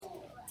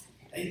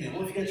Amen.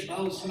 Well, if you got your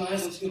Bibles tonight,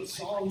 let's go to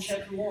Psalm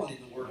chapter 1 in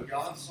the Word of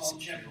God. Psalm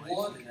chapter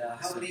 1. And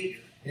how many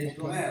is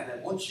glad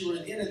that once you were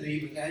an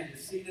enemy, we had you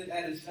seated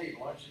at his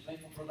table? Aren't you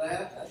thankful for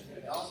that? That's what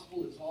the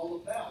gospel is all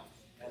about.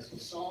 That's the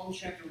Psalm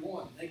chapter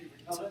 1. Thank you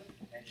for coming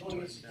and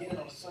joining us again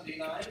on a Sunday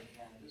night.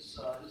 And this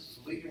is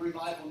a week of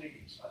revival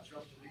meetings. I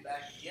trust you'll be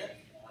back again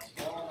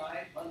tomorrow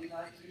night, Monday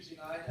night, Tuesday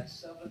night at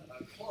 7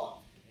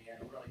 o'clock. And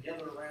we're going to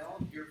gather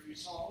around, hear a few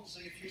songs,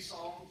 sing a few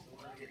songs, and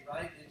we're going to get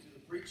right into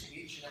the preaching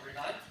each and every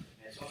night.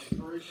 And so I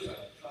encourage you to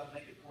try to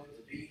make a point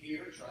to be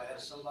here, try to have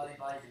somebody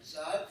by your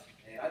side.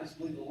 And I just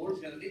believe the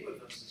Lord's going to be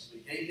with us this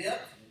week. Amen?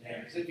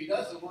 And because if He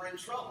doesn't, we're in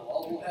trouble.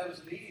 All we'll have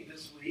is a meeting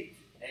this week.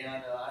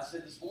 And I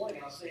said this morning,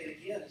 and I'll say it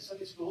again, in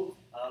Sunday school,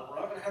 we're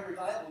not going to have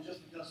revival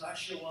just because I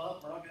show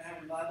up. We're not going to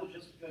have revival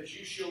just because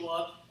you show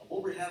up.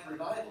 We'll have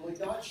revival when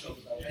God shows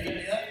up.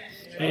 Amen?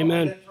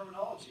 Amen. That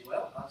terminology.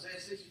 Well, Isaiah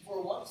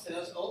 64:1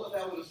 says, "Oh, that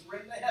thou wouldest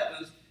rend the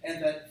heavens,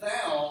 and that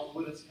thou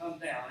wouldest come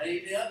down."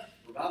 Amen?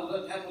 Revival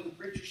doesn't happen when the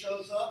preacher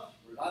shows up.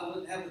 Revival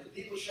doesn't happen when the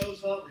people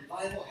shows up.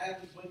 Revival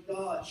happens when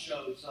God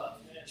shows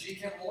up. G.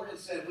 Kemp Morgan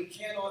said, we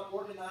cannot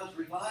organize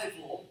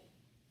revival,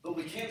 but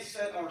we can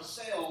set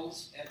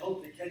ourselves and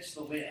hope to catch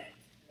the wind.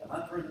 And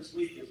my prayer this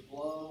week is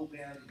blow,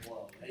 wind,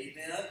 blow.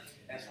 Amen?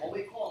 That's what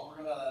we call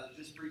them. We're going to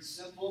just preach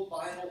simple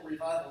Bible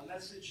revival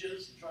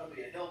messages and try to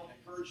be a help and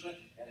encouragement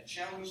and a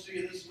challenge to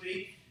you this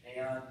week.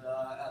 And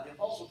the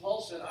Apostle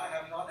Paul said, I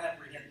have not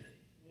apprehended.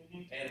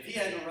 And if he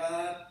hadn't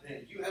arrived,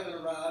 then you haven't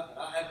arrived, and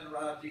I haven't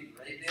arrived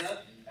either. Amen?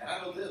 And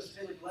I know this,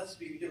 Taylor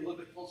Gillespie can get a little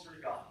bit closer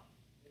to God.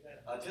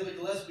 Taylor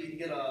Gillespie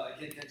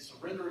can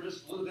surrender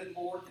just a little bit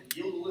more, can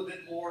yield a little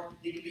bit more.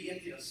 He can be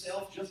empty of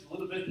self just a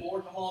little bit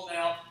more. Come on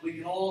now. We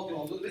can all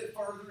go a little bit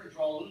further and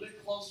draw a little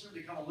bit closer,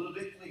 become a little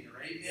bit cleaner.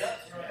 Amen?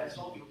 That's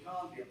all you'll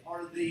come, be a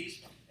part of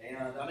these. And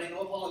I make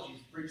no apologies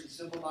for preaching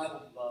simple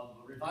Bible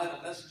revival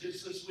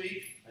messages this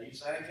week. You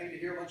say, I came to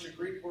hear a bunch of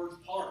Greek words,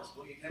 parts.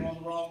 Well, you came on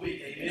the wrong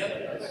week.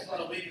 Amen? This is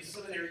not a week of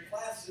seminary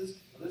classes.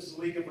 This is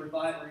a week of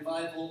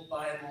revival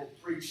Bible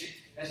preaching.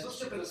 And so let's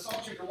jump into Psalm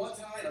chapter 1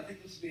 tonight. I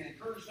think this will be an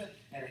encouragement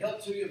and a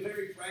help to you,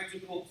 very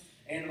practical.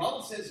 And the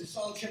Bible says in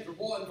Psalm chapter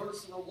 1,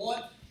 verse number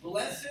 1,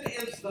 "Blessed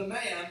is the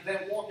man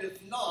that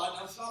walketh not."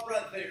 Now stop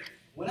right there.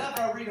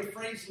 Whenever I read a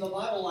phrase in the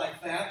Bible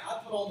like that,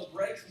 I put on the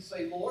brakes and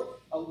say, Lord,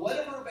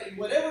 whatever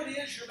it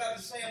is you're about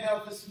to say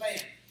about this man,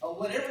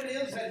 whatever it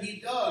is that he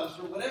does,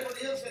 or whatever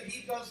it is that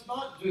he does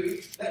not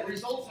do that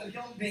results in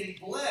him being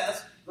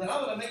blessed, then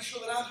I'm going to make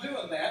sure that I'm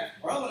doing that,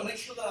 or I'm going to make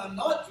sure that I'm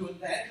not doing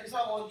that, because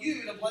I want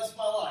you to bless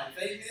my life.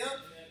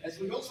 Amen? As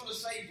we also to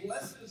say,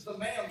 blessed is the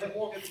man that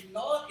walketh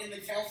not in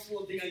the counsel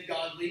of the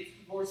ungodly,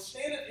 nor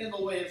standeth in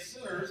the way of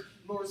sinners,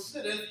 nor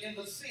sitteth in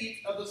the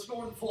seat of the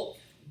scornful.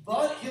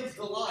 But his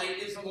delight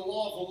is in the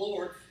law of the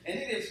Lord, and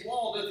in his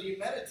law doth he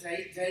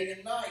meditate day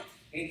and night.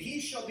 And he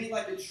shall be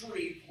like a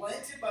tree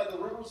planted by the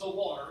rivers of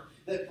water,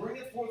 that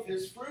bringeth forth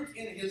his fruit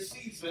in his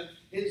season.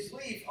 His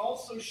leaf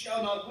also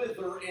shall not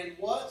wither, and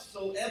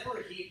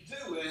whatsoever he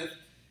doeth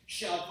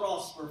shall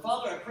prosper.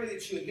 Father, I pray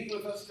that you would meet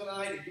with us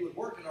tonight, and you would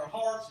work in our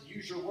hearts and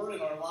use your word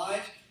in our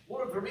lives.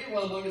 Lord, if there be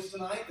one among us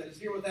tonight that is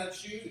here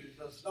without you,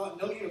 who does not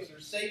know you as their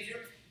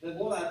Savior, then,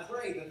 Lord, I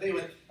pray that they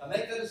would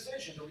make the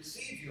decision to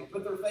receive you,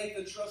 put their faith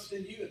and trust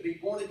in you, and be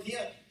born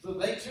again, so that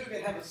they too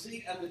can have a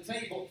seat at the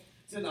table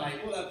tonight.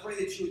 Lord, I pray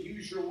that you would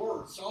use your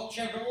word. Psalm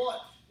chapter 1,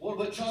 Lord,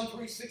 what John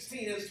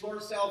 3:16 is to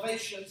our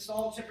salvation,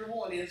 Psalm chapter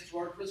 1 is to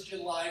our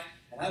Christian life.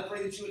 And I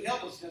pray that you would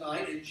help us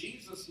tonight. In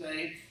Jesus'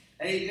 name,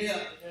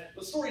 amen.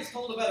 The story is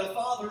told about a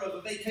father of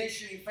a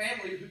vacationing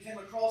family who came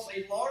across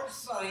a large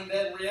sign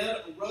that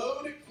read,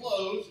 "Road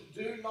closed,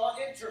 do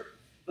not enter."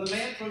 The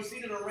man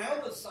proceeded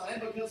around the sign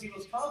because he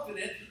was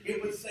confident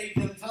it would save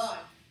them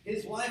time.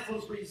 His wife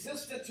was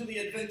resistant to the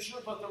adventure,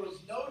 but there was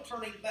no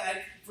turning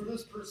back for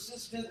this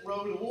persistent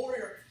road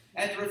warrior.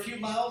 After a few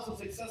miles of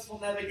successful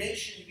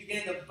navigation, he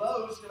began to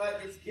boast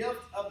about his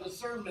gift of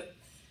discernment.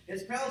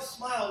 His proud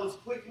smile was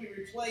quickly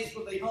replaced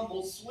with a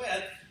humble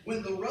sweat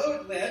when the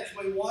road led to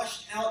a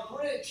washed-out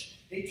bridge.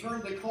 He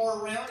turned the car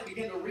around and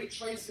began to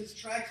retrace his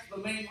tracks to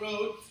the main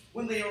road.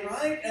 When they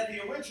arrived at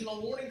the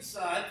original warning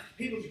sign,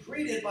 he was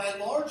greeted by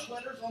large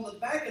letters on the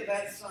back of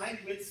that sign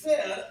which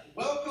said,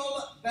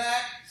 "Welcome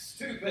back,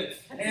 stupid."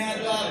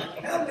 And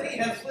how many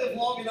has lived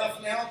long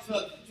enough now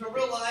to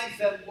realize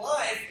that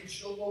life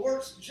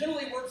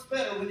generally works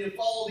better when you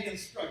follow the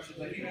instructions?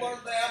 Have you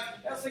learned that?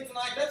 I say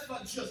tonight, that's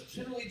not just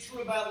generally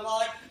true about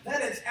life.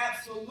 That is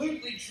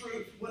absolutely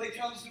true when it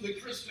comes to the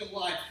Christian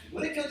life.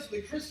 When it comes to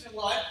the Christian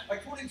life,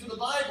 according to the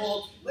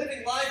Bible,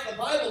 living life the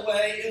Bible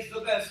way is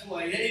the best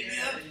way.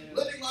 Amen?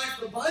 Living life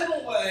the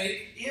Bible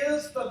way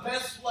is the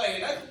best way.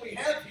 And that's what we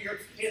have here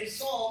in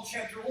Psalm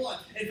chapter 1.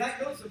 In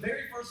fact, notice the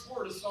very first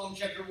word of Psalm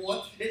chapter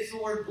 1 is the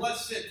word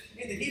blessed.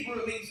 In the Hebrew,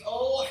 it means,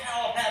 oh,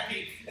 how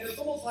happy. And it's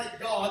almost like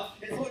God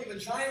is looking at a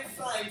giant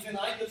sign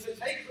tonight that says,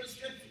 hey,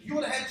 Christian, you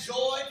want to have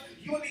joy?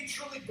 You want to be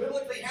truly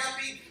biblically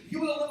happy? You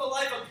want to live a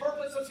life of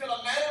purpose that's going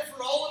to matter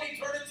for all of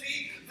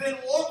eternity? Then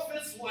walk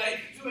this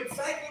way. Do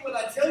exactly what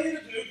I tell you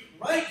to do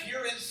right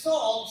here in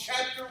Psalm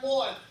chapter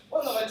 1.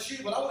 What an know about you,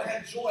 but I want to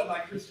have joy in my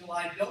Christian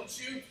life, don't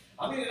you?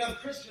 I mean, enough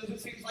Christians, it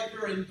seems like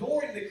they're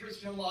enduring the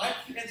Christian life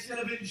instead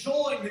of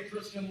enjoying the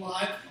Christian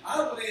life. I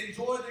want to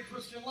enjoy the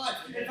Christian life.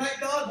 In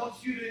fact, God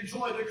wants you to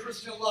enjoy the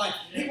Christian life.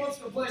 He wants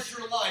to bless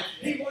your life.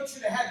 He wants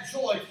you to have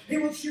joy. He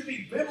wants you to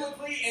be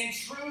biblically and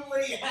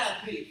truly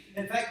happy.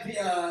 In fact, the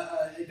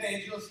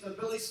evangelist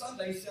Billy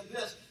Sunday said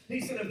this.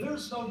 He said, if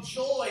there's no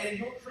joy in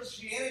your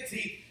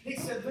Christianity, he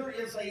said, there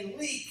is a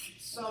leak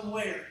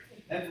somewhere.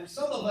 And for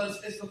some of us,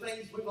 it's the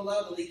things we've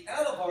allowed to leak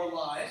out of our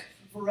lives.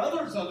 For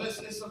others of us,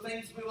 it's the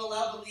things we've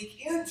allowed to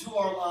leak into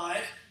our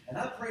lives. And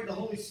I pray the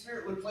Holy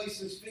Spirit would place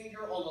His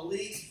finger on the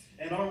leaks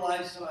in our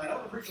lives tonight. I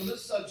want to preach on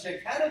this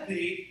subject, how to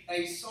be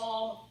a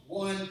Psalm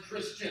 1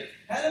 Christian.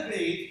 How to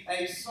be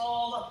a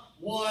Psalm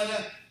 1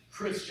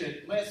 Christian.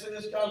 May I say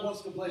this? God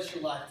wants to bless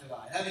your life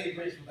tonight. How many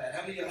agrees with that?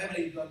 How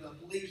many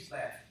believes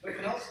that? But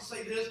can I also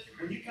say this?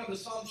 When you come to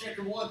Psalm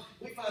chapter 1,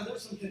 we find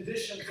there's some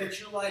conditions that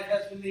your life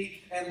has to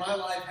meet and my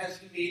life has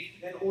to meet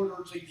in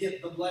order to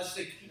get the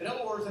blessing. In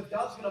other words, if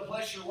God's going to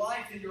bless your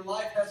life, then your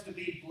life has to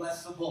be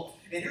blessable.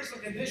 And here's some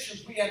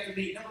conditions we have to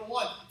meet. Number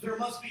one, there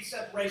must be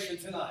separation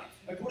tonight.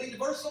 According to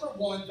verse number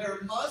 1,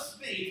 there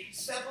must be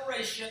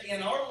separation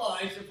in our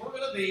lives if we're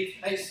going to be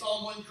a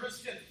Psalm 1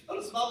 Christian.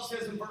 Notice the Bible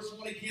says in verse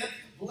 1 again,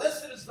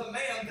 blessed is the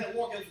man that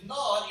walketh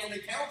not in the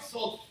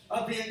counsel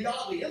of the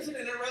ungodly. Isn't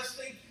it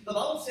interesting? The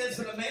Bible says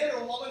that a man or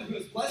a woman who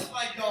is blessed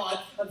by God,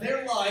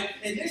 their life,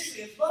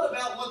 initially it's not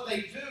about what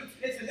they do.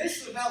 It's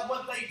initially about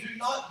what they do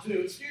not do.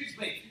 Excuse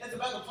me. It's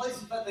about the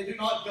places that they do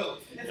not go.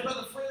 It's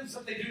about the friends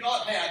that they do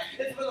not have.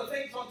 It's about the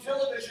things on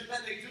television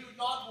that they do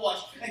not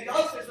watch. And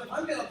God says, if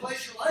I'm going to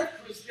bless your life,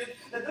 Christian,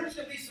 that there's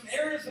going to be some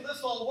areas of this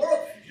whole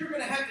world you're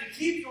going to have to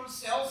keep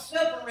yourself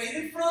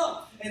separated from.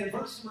 And in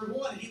verse number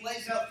 1, he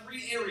lays out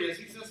 3 areas.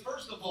 He says,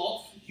 first of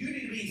all, you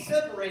need to be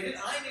separated.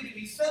 I need to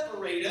be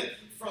separated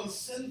from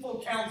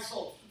sinful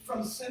counsel.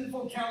 From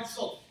sinful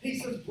counsel. He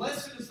says,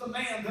 blessed is the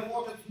man that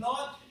walketh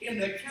not in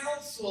the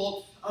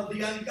counsel of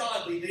the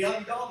ungodly. The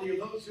ungodly are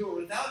those who are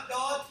without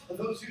God, are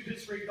those who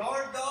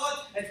disregard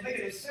God. And to make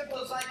it as simple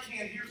as I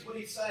can, here's what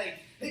he's saying.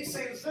 He's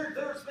saying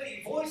there's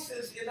many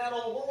voices in that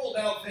old world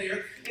out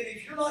there, and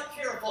if you're not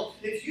careful,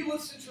 if you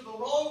listen to the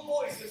wrong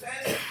voices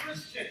as a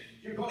Christian,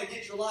 you're going to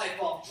get your life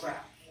off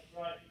track. That's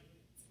right.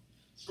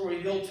 Story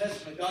in the Old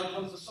Testament, God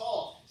comes to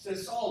Saul,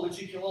 says, Saul, would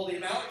you kill all the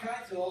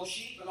Amalekites and all the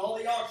sheep and all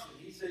the oxen?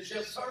 He says,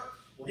 yes, sir.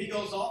 Well, he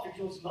goes off and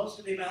kills most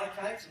of the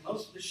Amalekites and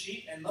most of the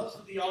sheep and most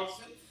of the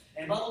oxen.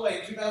 And by the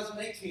way, in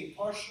 2018,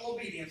 partial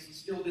obedience is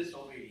still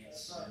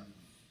disobedience.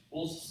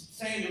 Well,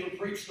 Samuel, the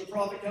preacher, the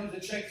prophet, comes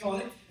and checks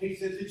on him. He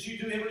says, did you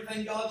do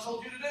everything God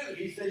told you to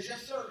do? He says,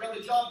 yes, sir, got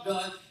the job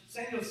done.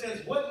 Samuel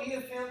says, what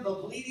meaneth then the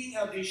bleating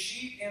of the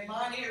sheep in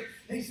mine ear?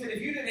 He said,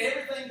 if you did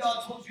everything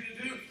God told you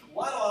to do,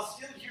 why do I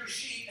still hear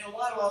sheep and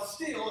why do I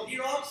still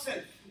hear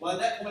oxen? Well, at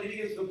that point, he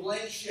begins to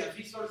blame shift.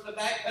 He starts to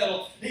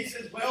backpedal. He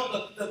says,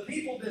 well, the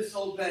people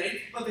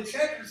disobeyed, but the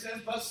chapter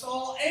says, but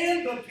Saul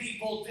and the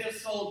people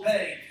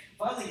disobeyed.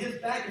 Finally,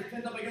 his back is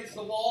pinned up against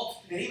the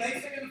wall, and he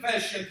makes a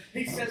confession.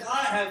 He says,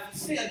 I have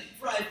sinned,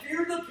 for I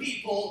feared the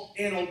people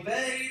and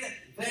obeyed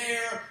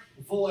their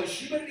voice.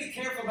 You better be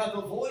careful about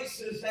the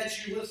voices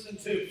that you listen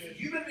to.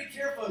 You better be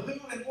careful who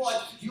and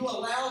what you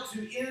allow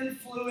to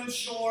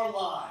influence your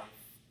life.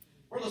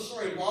 Remember the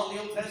story of Lot in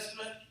the Old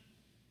Testament?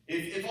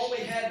 If all we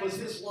had was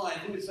his life,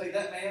 we would say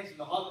that man's in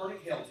the hot burning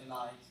hell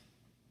tonight.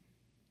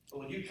 But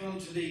when you come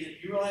to you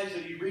realize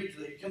that you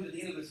come to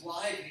the end of his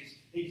life,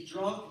 he's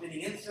drunk,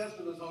 committing incest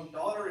with his own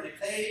daughter in a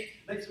cave.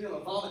 Makes me want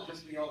to vomit,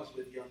 just to be honest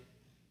with you.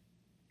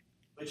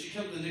 But you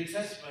come to the New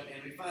Testament,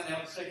 and we find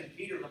out in 2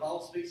 Peter, the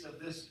Bible speaks of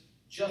this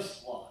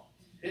just Lot.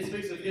 It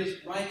speaks of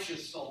his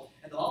righteous soul.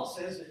 And the Bible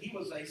says that he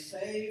was a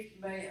saved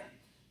man.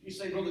 You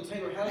say, Brother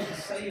Taylor, how does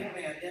a saved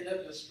man end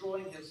up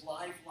destroying his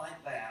life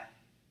like that?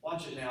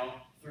 Watch it now,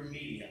 through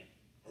media.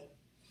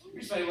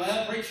 You say,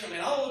 well, preacher,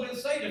 I've only been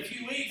saved a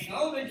few weeks, and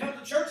I've only been coming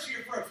to church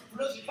here for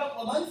just a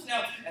couple of months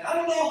now, and I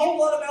don't know a whole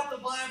lot about the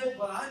Bible,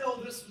 but I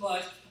know this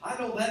much. I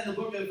know that in the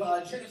book of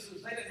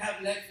Genesis, they didn't have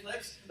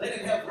Netflix, they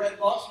didn't have Redbox,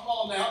 come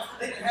on now,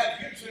 they didn't have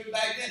YouTube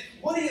back then.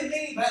 What do you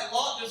mean that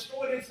Lot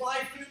destroyed his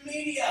life through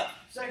media?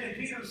 2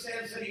 Peter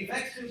says that he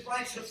vexed his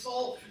righteous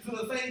soul through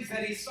the things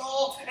that he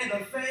saw and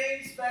the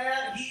things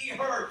that he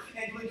heard.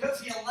 And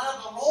because he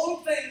allowed the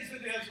wrong things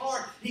into his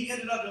heart, he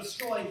ended up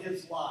destroying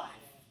his life.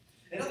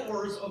 In other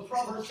words, in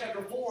Proverbs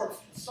chapter 4,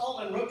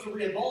 Solomon wrote to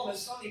Rehoboam, his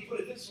son, he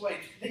put it this way.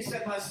 He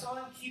said, my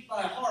son, keep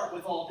thy heart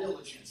with all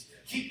diligence.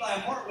 Keep thy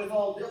heart with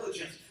all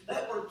diligence.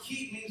 That word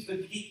keep means to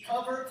keep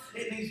covered.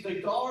 It means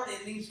to guard.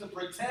 It means to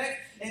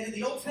protect. And in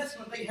the Old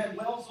Testament, they had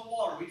wells of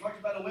water. We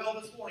talked about a well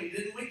this morning,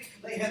 didn't we?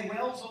 They had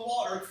wells of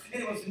water,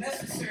 and it was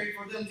necessary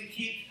for them to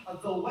keep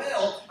the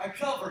well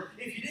covered.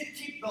 If you didn't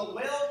keep the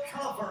well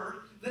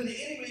covered, then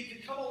the enemy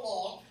could come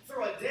along,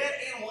 throw a dead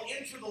animal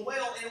into the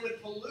well, and it would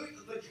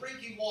pollute the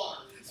drinking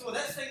water. So with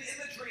that same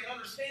imagery and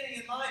understanding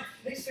in mind,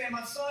 they say,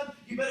 my son,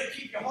 you better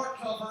keep your heart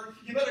covered.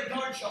 You better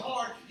guard your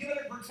heart. You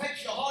better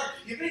protect your heart.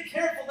 You be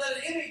careful that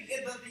the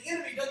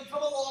enemy doesn't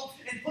come along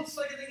and put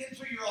something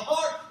into your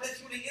heart that's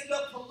going to end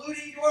up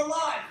polluting your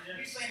life.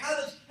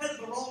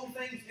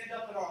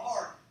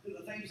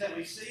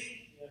 we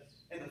see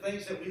and the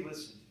things that we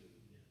listen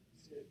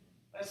to.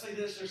 I say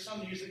this, there's some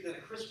music that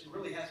a Christian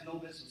really has no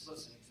business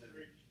listening to.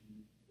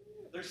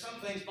 There's some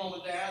things, Mom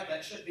and Dad,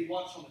 that should be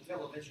watched on the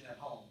television at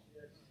home.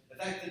 In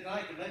fact,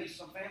 tonight, there may be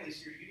some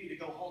families here, you need to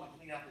go home and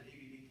clean out the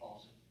DVD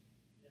closet.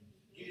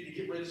 You need to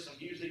get rid of some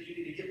music. You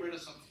need to get rid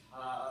of some,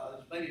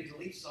 maybe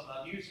delete some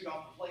music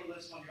off the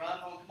playlist on your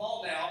iPhone. Come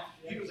on now.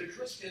 You as a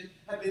Christian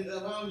have been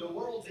allowing the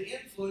world to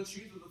influence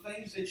you through the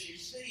things that you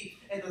see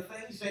and the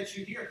things that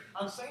you hear.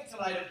 I'm saying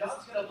tonight, if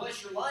God's going to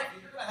bless your life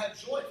and you're going to have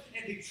joy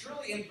and be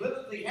truly and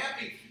biblically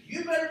happy,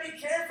 you better be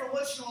careful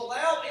what you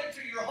allow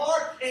into your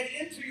heart and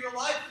into your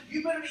life.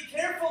 You better be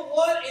careful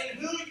what and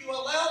who you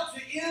allow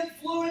to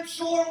influence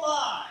your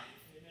life.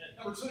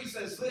 Amen. Number 2, he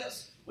says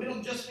this. We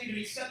don't just need to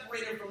be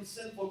separated from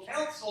sinful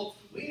counsel.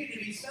 We need to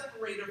be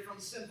separated from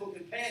sinful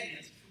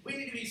companions. We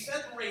need to be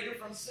separated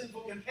from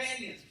sinful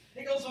companions.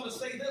 He goes on to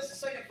say this, the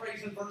second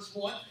phrase in verse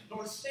 1,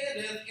 nor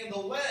standeth in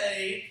the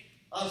way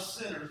of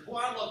sinners. Boy,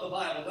 I love the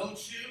Bible,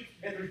 don't you?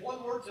 If there's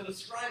one word to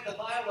describe the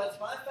Bible, that's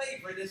my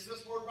favorite. It's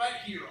this word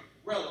right here,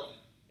 relevant.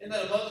 Isn't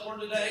that a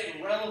buzzword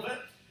today? Relevant.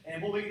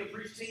 And we'll be to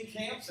preach teen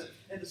camps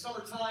and the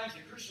summer times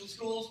and Christian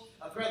schools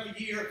throughout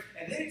the year.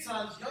 And many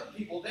times young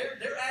people, their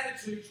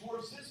attitude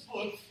towards this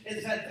book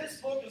is that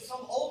this book is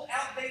some old,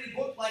 outdated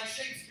book like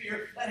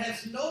Shakespeare that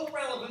has no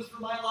relevance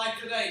for my life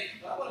today.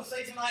 But I want to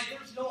say tonight,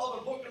 there's no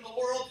other book in the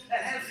world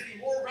that has any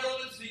more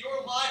relevance to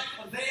your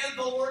life than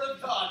the Word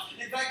of God.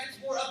 In fact, it's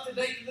more up to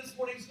date than this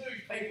morning's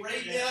newspaper.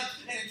 Amen.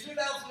 And in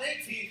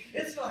 2018,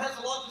 it still has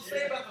a lot to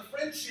say about the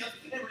friendships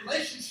and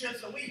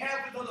relationships that we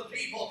have with other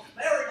people.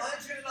 May I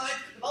remind you tonight,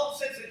 the Bible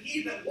says that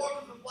he that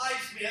walketh with wise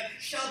men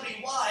shall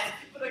be wise,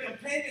 but the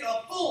companion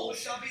of fools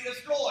shall be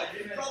destroyed.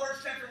 Proverbs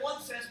chapter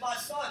 1 says, my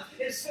son,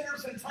 if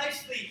sinners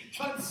entice thee,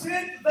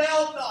 consent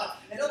thou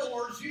not. In other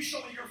words, you show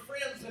me your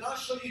friends and I'll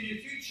show you your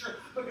future,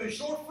 because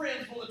your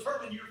friends will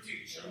determine your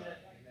future. Amen.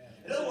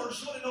 In other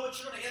words, you want to know what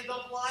you're going to end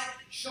up like?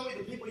 Show me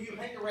the people you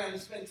hang around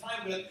and spend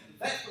time with.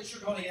 That's what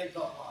you're going to end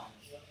up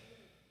like.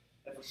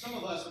 And for some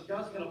of us, if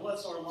God's going to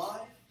bless our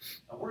life,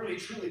 and we're going to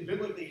be truly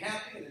biblically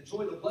happy and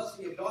enjoy the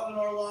blessing of God in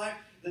our life,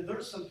 then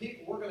there's some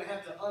people we're going to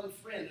have to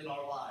unfriend in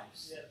our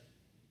lives. Yes.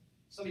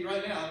 Some of you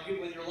right now,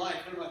 people in your life,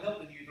 they're not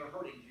helping you, they're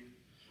hurting you.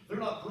 They're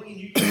not bringing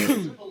you closer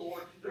to the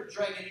Lord. They're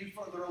dragging you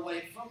further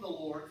away from the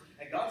Lord.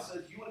 And God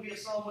says, you want to be a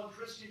Psalm 1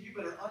 Christian, you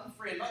better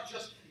unfriend, not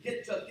just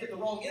get the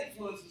wrong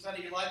influences out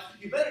of your life,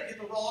 you better get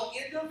the wrong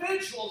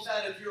individuals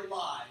out of your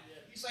life.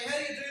 You say, how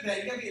do you do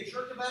that? You got to be a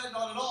jerk about it?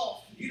 Not at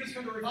all. You just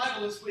come to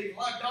revival this week and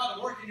allow God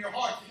to work in your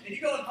heart. And you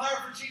go on fire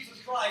for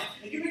Jesus Christ.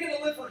 And you begin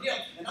to live for Him.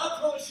 And I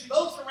promise you,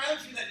 those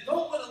around you that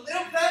don't want to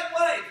live that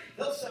way,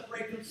 they'll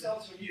separate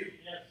themselves from you.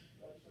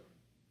 Yes.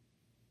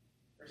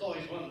 There's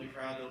always one in the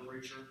crowd, though,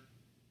 preacher.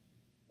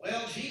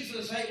 Well,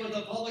 Jesus ate with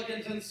the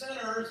publicans and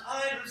sinners.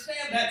 I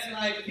understand that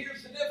tonight, but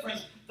here's the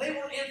difference. They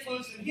weren't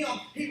influencing Him.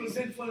 He was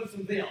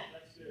influencing them.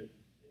 That's good.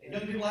 And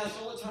young people ask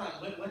all the time,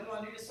 when do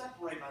I need to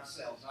separate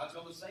myself? And I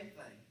tell them the same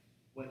thing.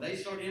 When they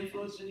start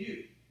influencing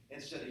you,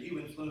 instead of you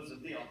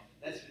influencing them,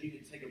 that's when you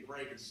need to take a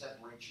break and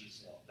separate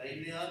yourself.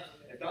 Amen?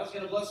 If God's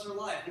going to bless our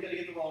life, we've got to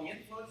get the wrong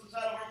influences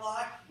out of our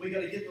life. We've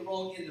got to get the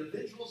wrong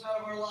individuals out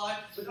of our life.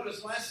 But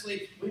notice,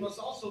 lastly, we must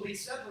also be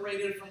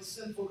separated from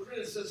sinful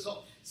criticism.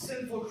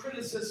 Sinful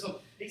criticism.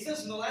 He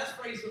says in the last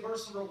phrase of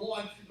verse number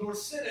 1, nor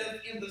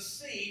sitteth in the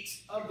seat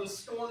of the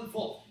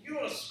scornful. You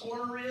know what a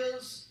scorner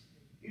is?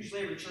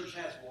 Usually every church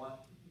has one.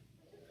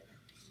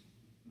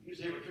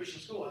 Usually every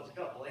Christian school has a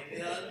couple.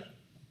 Amen?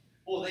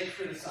 Boy, they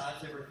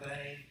criticize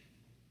everything.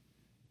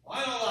 Well,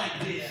 I don't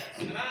like this,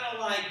 and I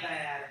don't like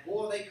that.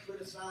 Boy, they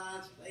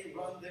criticize, they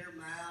run their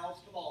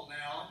mouths. Come on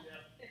now.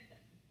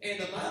 Yeah. And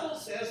the Bible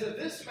says that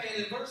this man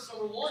in verse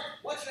number 1,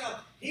 watch out,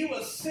 he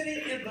was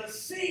sitting in the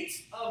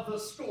seat of the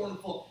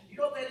scornful. You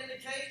know what that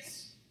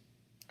indicates?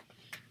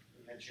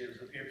 We have chairs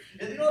up here.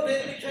 And you know what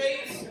that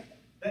indicates?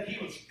 That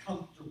he was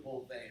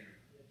comfortable there.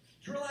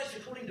 Do you realize,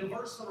 according to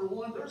verse number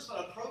 1, there's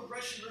not a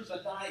progression, there's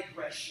a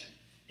digression.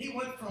 He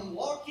went from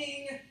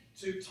walking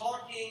to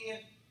talking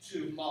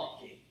to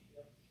mocking.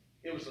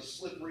 It was a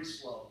slippery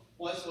slope.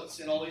 Well, that's what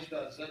sin always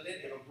does, doesn't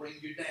it? It'll bring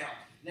you down.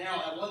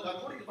 Now,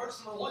 according to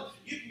verse number 1,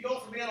 you can go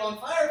from being on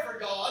fire for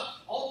God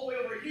all the way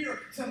over here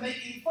to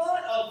making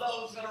fun of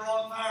those that are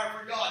on fire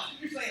for God.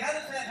 You say, how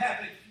does that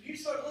happen? You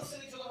start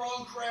listening to the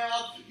wrong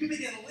crowd. You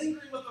begin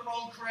lingering with the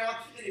wrong crowd.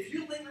 And if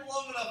you linger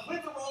long enough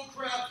with the wrong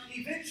crowd,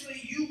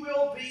 eventually you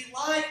will be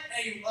like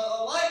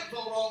the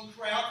wrong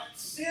crowd.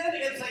 Sin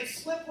is a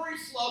slippery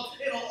slope.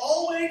 It'll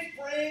always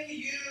bring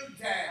you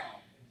down.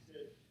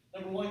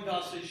 Number 1,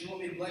 God says, you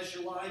want me to bless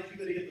your life? You've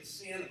got to get the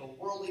sin and the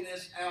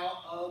worldliness out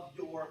of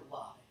your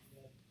life.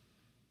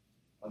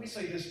 Let me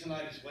say this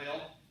tonight as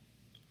well.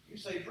 You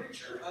say,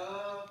 preacher,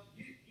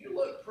 you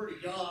look pretty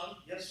young.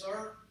 Yes,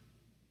 sir.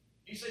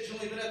 You said you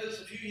only been at this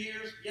a few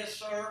years. Yes,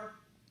 sir.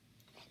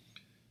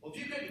 Well, if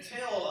you couldn't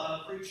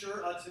tell,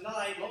 preacher,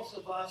 tonight, most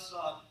of us,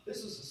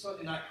 this is a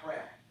Sunday night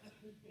crowd.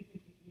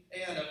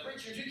 And,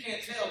 preacher, if you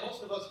can't tell,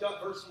 most of us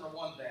got verse number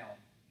 1 down.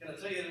 Can I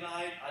tell you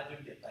tonight, I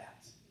do get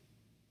that.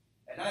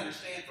 And I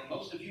understand for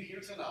most of you here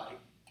tonight,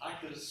 I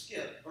could have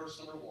skipped verse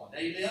number 1.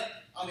 Amen?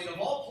 I mean, of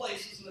all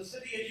places in the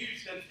city of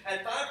Houston,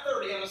 at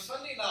 5:30 on a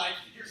Sunday night,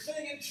 you're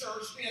sitting in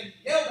church being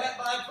yelled at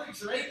by a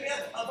preacher. Amen?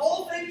 Of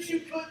all things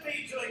you could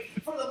be doing,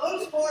 for the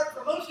most part,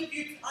 for most of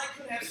you, I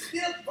could have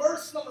skipped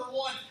verse number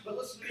 1. But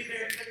listen to me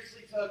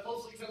very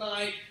closely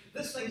tonight.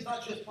 This thing's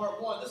not just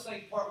part 1. This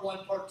thing's part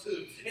 1, part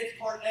 2. It's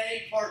part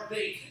A, part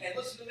B. And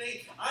listen to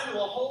me, I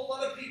know a whole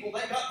lot of people,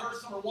 they got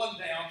verse number 1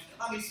 down.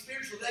 I mean,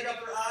 spiritually, they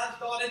got their I's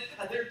dotted,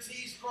 their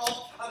T's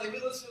crossed. I mean, we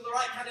listen to the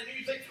right kind of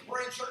music.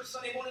 We're in church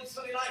Sunday morning,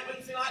 Sunday night,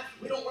 Wednesday night.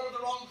 We don't run to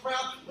the wrong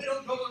crowd. We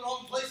don't go to the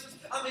wrong places.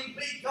 I mean,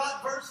 we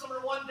got verse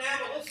number 1 down.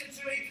 But listen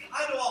to me,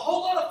 I know a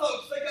whole lot of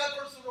folks, they got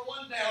verse number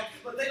 1 down,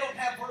 but they don't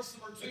have verse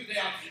number 2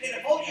 down. And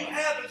if all you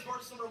have is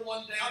verse number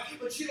 1 down,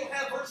 but you don't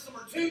have verse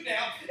number 2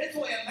 down, it's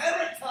only a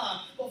matter of time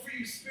before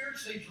you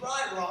spiritually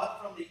dry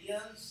rot from the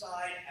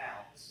inside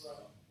out.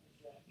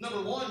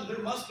 Number 1, there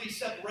must be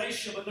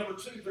separation, but number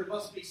 2, there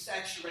must be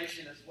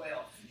saturation as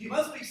well. You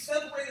must be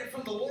separated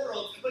from the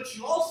world, but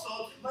you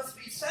also must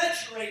be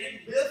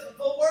saturated with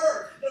the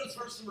Word. Notice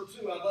verse number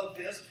 2, I love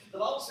this. The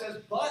Bible says,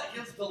 but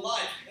his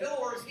delight. In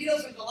other words, he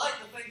doesn't delight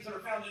in the things that are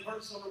found in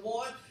verse number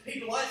 1.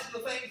 He delights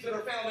in the things that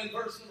are found in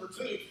verse number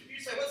 2. You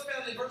say, what's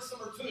found in verse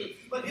number 2?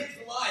 But his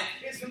delight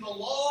is in the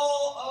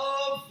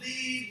law of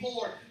the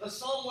Lord. The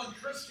Psalm 1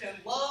 Christian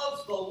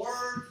loves the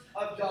Word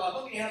of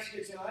God. Let me ask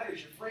you tonight,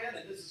 as your friend,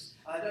 and this is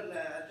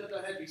it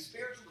doesn't have to be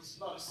spiritual. This is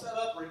not a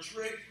setup or a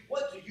trick.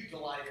 What do you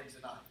delight in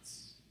tonight?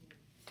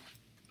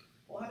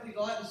 Well, how many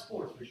delight in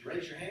sports? Would you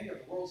raise your hand? You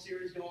have the World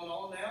Series going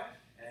on now,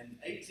 and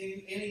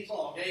 18 innings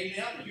long.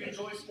 Amen. Do you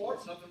enjoy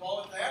sports? Nothing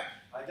wrong with that.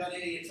 I got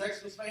any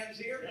Texas fans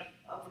here?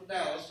 I'm from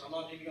Dallas, so I'm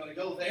not even going to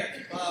go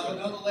there. But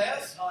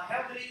nonetheless,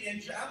 how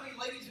many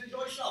ladies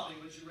enjoy shopping?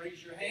 Would you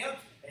raise your hand?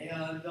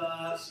 And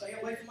stay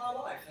away from my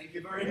wife. Thank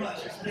you very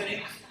much. Just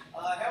kidding.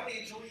 How many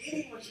enjoy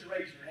eating? Would you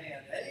raise your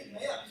hand?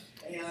 Amen.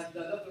 And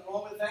nothing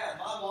wrong with that.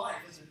 My wife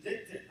is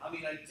addicted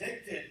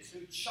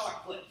to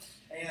chocolate.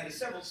 And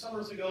several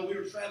summers ago, we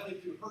were traveling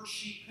through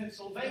Hershey,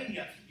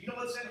 Pennsylvania. You know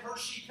what's in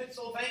Hershey,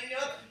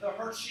 Pennsylvania? The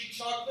Hershey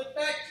Chocolate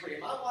Factory.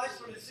 And my wife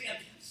started seeing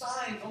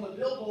signs on the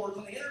billboards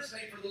on the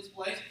interstate for this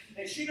place,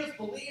 and she just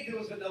believed it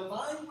was the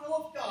divine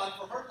will of God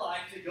for her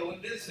life to go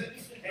and visit.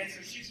 And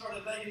so she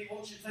started begging me,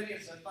 won't you take me? I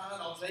said, fine,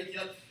 I'll take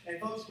you. And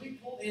folks, we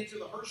pulled into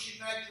the Hershey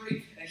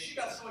factory, and she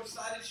got so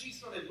excited, she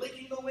started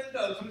licking the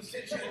windows. I'm just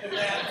kidding you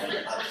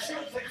that. She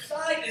was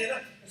excited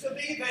to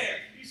be there.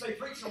 You say,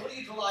 preacher, what do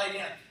you delight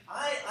in?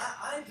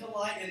 I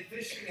delight in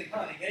fishing and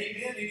hunting.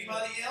 Amen?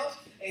 Anybody else?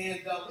 And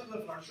we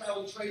live in our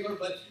travel trailer,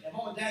 but at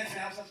Mom and Dad's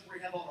house, that's where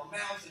we have all our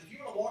mounts. And if you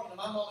were to walk into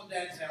my Mom and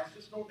Dad's house,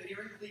 just north of here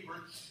in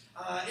Cleveland,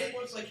 it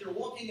looks like you're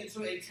walking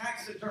into a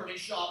taxidermy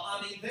shop.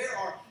 I mean, there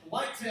are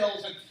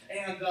whitetails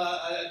and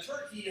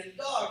turkey and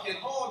duck and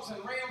hogs and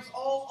rams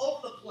all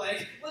over the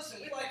place. Listen,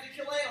 we like to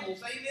kill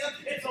animals. Amen?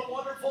 It's a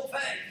wonderful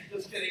thing.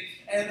 Just kidding.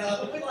 And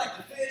but we like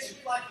to fish.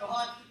 We like to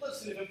hunt.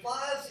 Listen, if it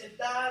flies, it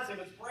dies. If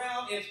it's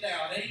brown, it's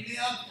down.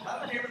 Amen? I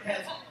don't care if it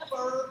has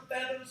fur,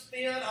 feathers,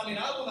 skin. I mean,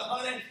 I want to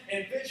hunt it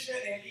and fish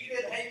it and eat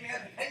it.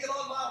 Amen. And hang it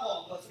on my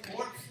wall, bless the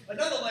Lord. But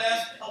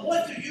nonetheless,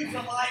 what do you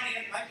delight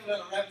in? I can go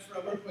down a rabbit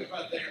trail real quick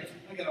right there.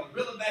 I'm going to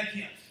reel it back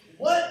in.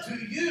 What do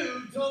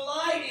you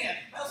delight in?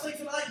 I'll say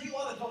tonight you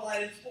ought to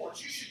delight in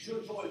sports. You should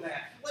enjoy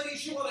that.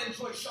 Ladies, you ought to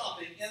enjoy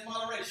shopping in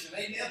moderation.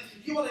 Amen.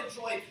 You ought to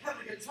enjoy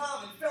having a good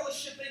time and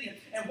fellowshipping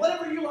and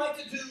whatever you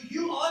like to do,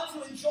 you ought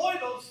to enjoy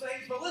those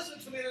things. But listen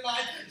to me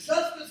tonight.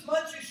 Just as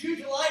much as you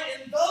delight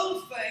in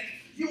those things,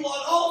 you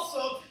ought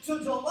also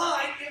to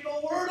delight in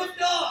the Word of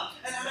God.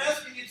 And I'm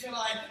asking you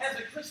tonight, as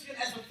a Christian,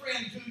 as a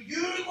friend, do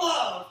you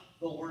love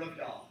the Word of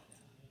God?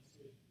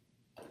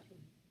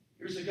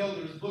 Years ago,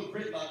 there was a book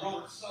written by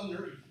Robert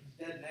Sumner.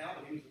 He's dead now,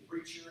 but he was a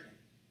preacher.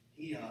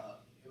 And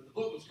the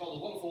book was called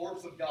The Wonderful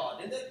Works of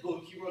God. In that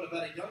book, he wrote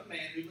about a young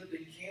man who lived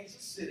in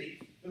Kansas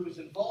City who was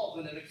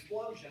involved in an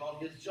explosion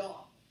on his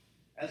job.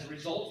 As a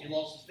result, he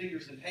lost his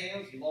fingers and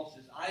hands. He lost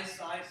his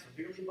eyesight,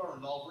 severely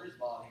burned all over his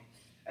body.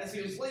 As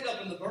he was laid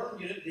up in the burn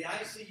unit of the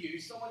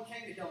ICU, someone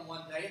came to him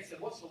one day and said,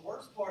 what's the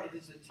worst part of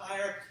this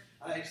entire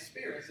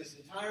experience, this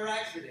entire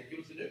accident? He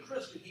was a new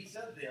Christian. He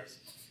said this.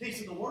 He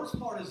said, the worst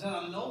part is that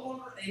I'm no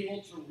longer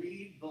able to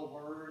read the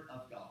Word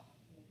of God.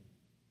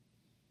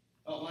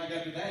 Oh, like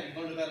after that, he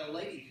learned about a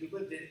lady who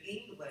lived in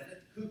England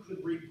who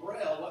could read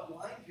Braille, what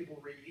blind people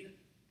read,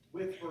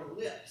 with her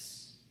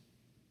lips.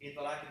 He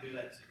thought, I can do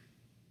that too.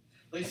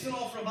 They sent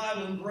off for a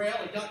Bible in Braille.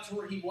 It got to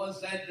where he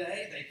was that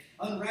day. They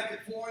unwrapped it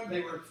for him.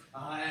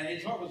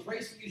 His heart was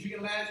racing, as you can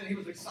imagine. He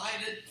was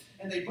excited.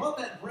 And they brought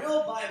that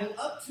Braille Bible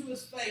up to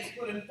his face.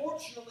 But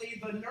unfortunately,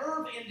 the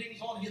nerve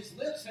endings on his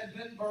lips had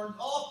been burned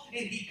off,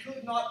 and he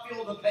could not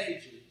feel the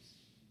pages.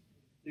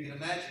 You can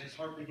imagine his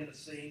heart began to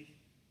sink.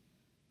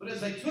 But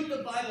as they took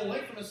the Bible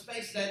away from his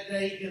face that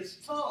day, his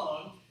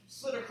tongue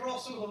slid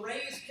across some of the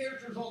raised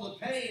characters on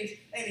the page,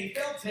 and he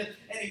felt it,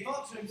 and he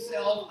thought to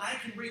himself, I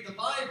can read the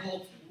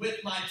Bible with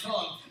my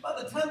tongue.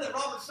 By the time that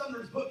Robert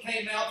Sumner's book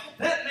came out,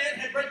 that man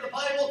had read the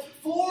Bible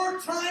 4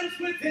 times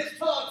with his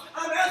tongue.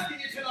 I'm asking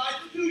you tonight,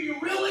 do you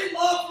really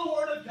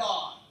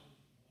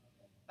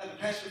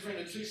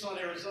Tucson,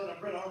 Arizona,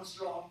 Brent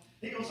Armstrong.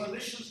 He goes on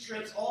missions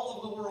trips all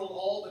over the world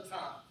all the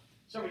time.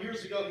 Several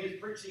years ago, he was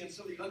preaching in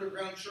some of the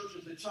underground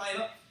churches in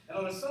China. And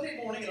on a Sunday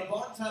morning in a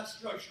barn-type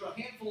structure,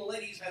 a handful of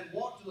ladies had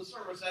walked to the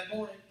service that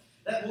morning.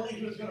 That morning,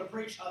 he was going to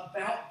preach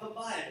about the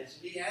Bible. So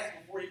he asked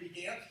before he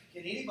began,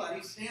 can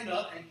anybody stand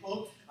up and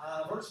quote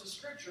a verse of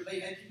Scripture they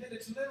had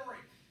committed to memory?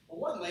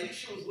 Well, one lady,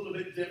 she was a little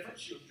bit different.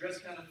 She was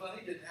dressed kind of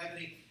funny, didn't have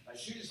any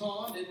shoes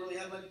on, didn't really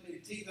have many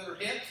teeth in her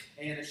head.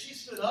 And she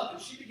stood up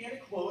and she began to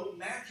quote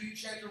Matthew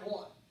chapter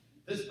 1.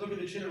 This book of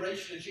the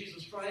generation of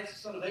Jesus Christ, the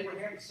son of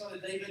Abraham, the son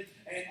of David.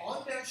 And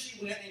on down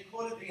she went and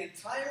quoted the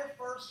entire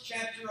first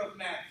chapter of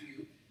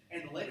Matthew.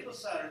 And the lady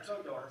beside her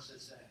tugged on her and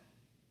said, sit down.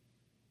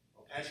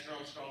 Well, Pastor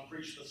Armstrong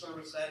preached the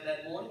service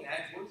that morning.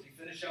 Afterwards, he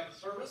finished out the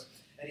service.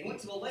 And he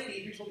went to the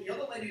lady, who told the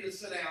other lady to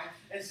sit down,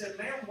 and said,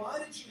 ma'am, why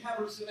did you have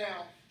her sit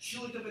down? She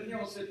looked up at him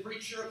and said,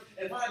 preacher,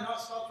 if I had not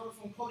stopped her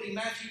from quoting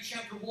Matthew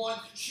chapter 1,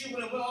 she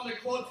would have went on to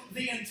quote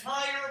the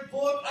entire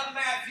book of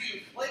Matthew.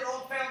 Later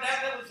on found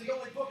out that was the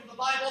only book of the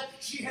Bible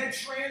she had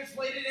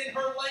translated in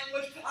her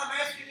language. I'm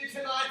asking you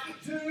tonight,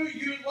 do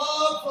you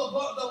love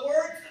the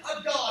Word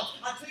of God?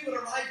 I tell you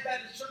what Arise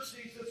Baptist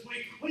Church needs this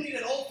week. We need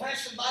an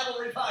old-fashioned Bible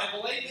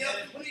revival.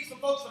 Amen? We need some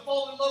folks to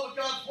fall in love with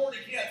God's Word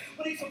again.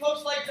 We need some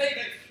folks like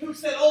David who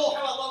said, oh,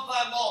 how I love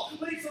thy law.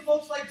 We need some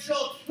folks like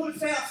Job who would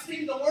say, I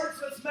esteem the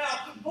words of his mouth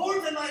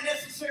more than my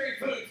necessary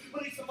food.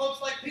 We need some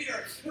folks like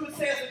Peter who would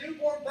say, as a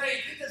newborn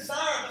babe,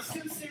 desire the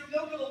sincere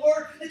milk of the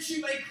Word that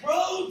you may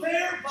grow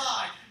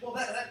thereby. Well,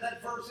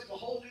 that verse has a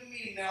whole new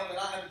meaning now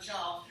that I have a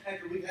child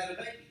after we've had a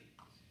baby.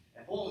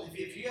 And boy,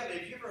 if you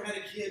ever had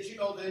a kid, you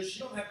know this.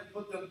 You don't have to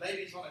put them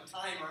babies on a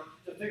timer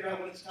to figure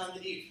out when it's time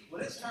to eat.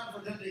 When it's time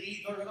for them to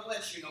eat, they're going to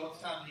let you know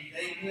it's time to eat.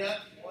 Amen.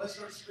 Well, they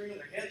start screaming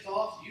their heads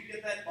off. So you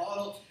get that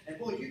bottle, and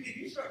boy,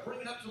 you start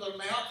bringing it up to their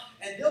mouth,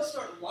 and they'll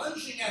start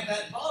lunging at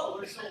that bottle.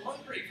 They're so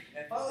hungry.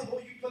 And finally, boy,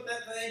 you put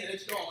that thing, and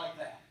it's gone like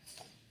that.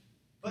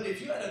 But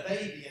if you had a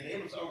baby, and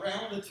it was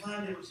around the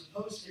time they were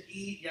supposed to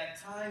eat, yet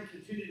time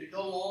continued to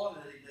go on,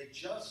 and they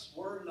just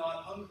were not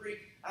hungry,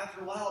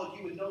 after a while,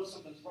 you would know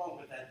something's wrong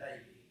with that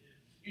baby.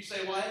 You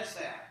say, why is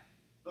that?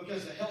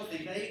 Because a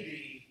healthy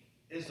baby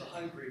is a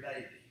hungry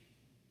baby.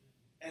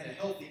 And a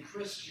healthy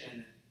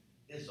Christian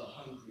is a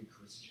hungry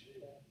Christian.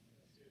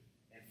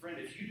 And friend,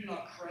 if you do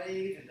not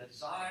crave and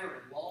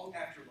desire and long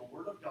after the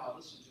Word of God,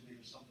 listen to me,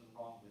 there's something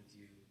wrong with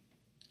you.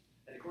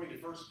 And according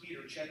to 1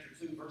 Peter chapter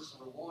 2, verse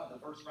number 1, the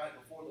verse right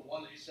before the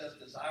one that he says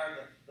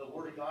desire the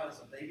Word of God as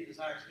a baby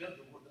desires milk,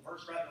 the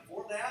verse right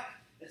before that,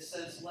 it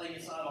says laying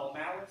aside all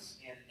malice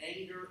and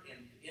anger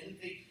and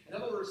envy. In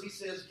other words, he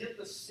says get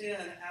the sin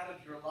out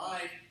of your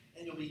life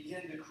and you'll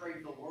begin to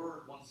crave the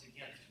Word once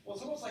again. Well,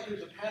 it's almost like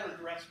there's a pattern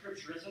throughout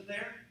Scripture, isn't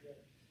there?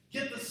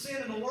 Yeah. Get the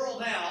sin in the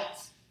world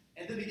out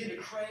and then begin to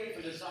crave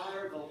and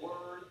desire the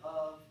Word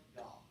of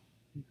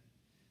God.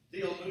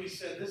 D.L. Moody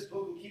said, this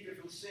book will keep you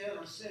from sin,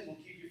 or sin will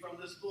keep you from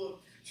this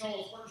book.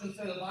 Charles Spurgeon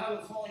said, the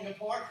Bible falling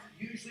apart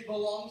usually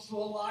belongs to a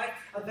life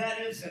that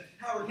isn't.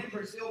 Howard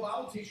Hendricks, the old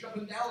Bible teacher up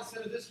in Dallas,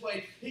 said it this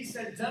way. He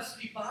said,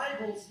 dusty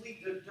Bibles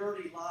lead to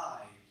dirty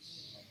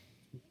lives.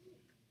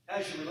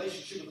 How's your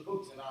relationship with the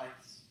book tonight?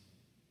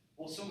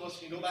 Well, some of us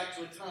can go back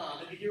to a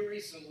time, maybe here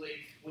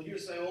recently, when you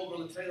would say, oh,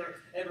 Brother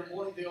Taylor, every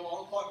morning the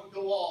alarm clock would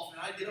go off,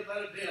 and I'd get up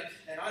out of bed,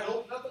 and I'd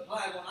open up the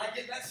Bible, and I'd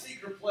get in that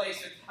secret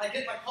place, and I'd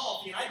get my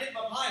coffee, and I'd get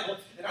my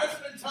Bible, and I'd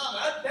spend time, and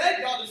I'd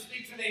beg God to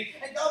speak to me,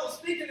 and God was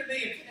speaking to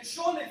me, and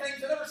showing me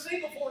things I'd never seen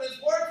before in His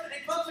Word,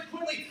 and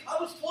consequently, I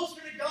was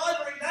closer to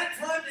God during that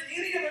time than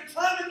any other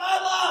time in my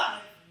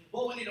life.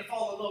 Well, we need to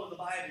fall in love with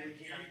the Bible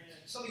again.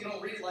 Some of you don't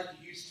read it like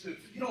you used to.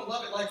 You don't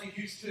love it like you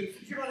used to.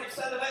 You're not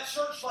excited about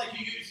church like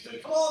you used to.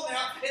 Come on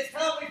now. It's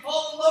time we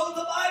fall in love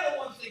with the Bible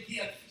once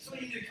again. Some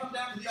of you need to come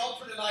down to the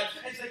altar tonight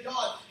and say,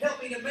 God,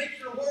 help me to make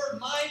your word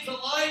mine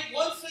delight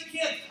once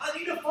again. I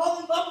need to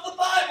fall in love with the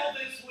Bible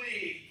this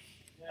week.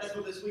 That's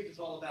what this week is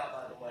all about,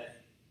 by the way.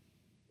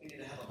 We need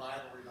to have a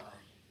Bible revival.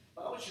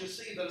 But I want you to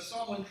see that a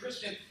Psalm 1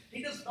 Christian,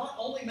 he does not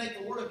only make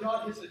the Word of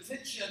God his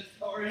attention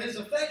or his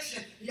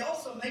affection, he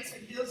also makes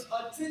it his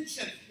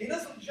attention. He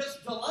doesn't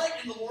just delight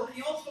in the Word,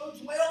 he also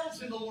dwells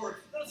in the Word.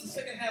 Notice the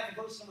second half of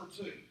verse number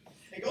 2.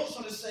 It goes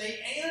on to say,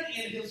 and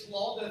in his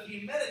law doth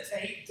he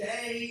meditate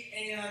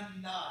day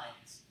and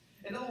night.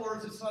 In other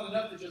words, it's not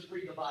enough to just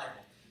read the Bible.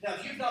 Now,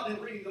 if you've not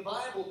been reading the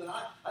Bible, then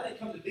I didn't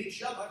come to beat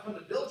you up. I come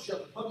to build you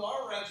up and put my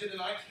arm around you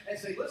tonight and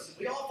say, listen,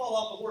 we all fall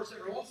off the horse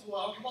every once in a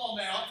while. Come on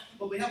now.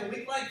 But we have a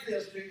week like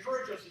this to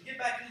encourage us to get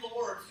back into the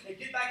Word and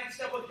get back in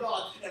step with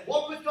God and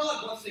walk with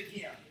God once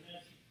again.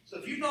 So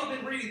if you've not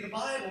been reading the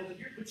Bible, then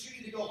what you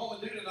need to go home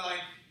and do tonight,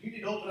 you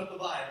need to open up the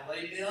Bible.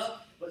 Amen?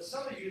 But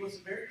some of you,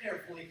 listen very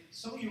carefully,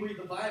 some of you read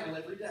the Bible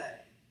every day.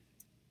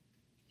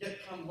 Yet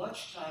come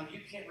lunchtime, you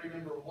can't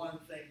remember one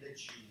thing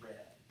that you read.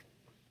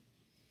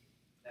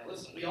 Now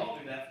listen, we all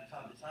do that from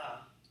time to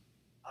time.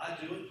 I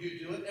do it, you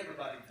do it,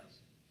 everybody does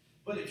it.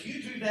 But if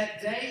you do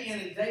that day in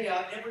and day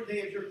out, every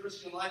day of your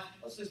Christian life,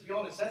 let's just be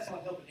honest, that's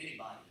not helping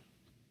anybody.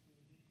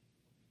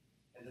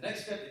 And the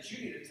next step that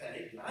you need to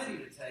take, and I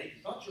need to take,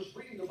 is not just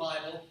reading the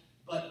Bible,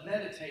 but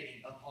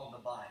meditating upon the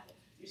Bible.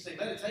 say,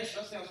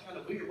 meditation, that sounds kind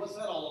of weird. What's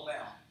that all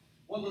about?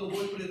 One little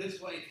boy put it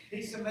this way.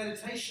 He said,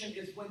 meditation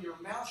is when your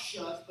mouth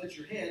shuts, but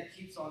your head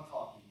keeps on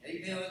talking.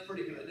 Amen? That's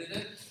pretty good, isn't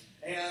it?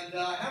 And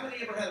how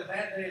many ever had a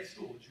bad day at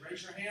school? Would you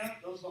raise your hand?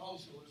 Those are the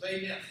homeschoolers.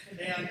 Amen.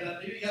 And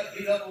maybe you got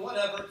beat up or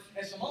whatever.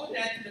 And so mom and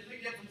dad come to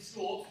pick you up from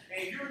school,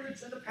 and you're in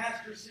the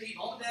passenger seat.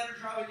 Mom and dad are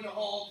driving you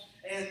home.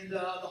 And the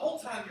whole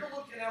time you're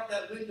looking out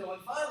that window.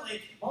 And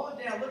finally, mom and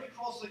dad look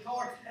across the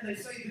car, and they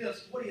say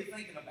this, what are you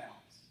thinking about?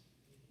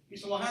 You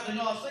say, well, how did they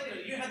know I was thinking of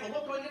it? You had the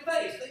look on your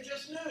face. They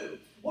just knew.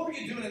 What were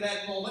you doing in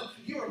that moment?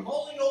 You were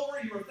mulling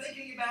over. You were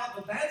thinking about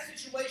the bad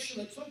situation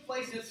that took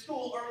place at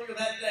school earlier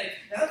that day.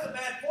 Now, that's a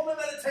bad form of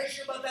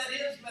meditation, but that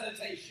is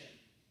meditation.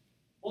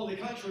 Well, in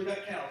the country, we've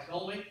got cows,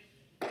 don't we?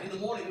 In the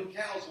morning, the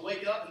cows will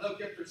wake up, and they'll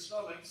get their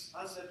stomachs,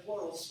 I said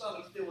plural,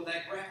 stomachs filled with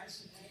that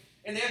grass.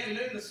 In the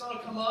afternoon, the sun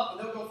will come up, and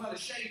they'll go find a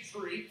shade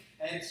tree.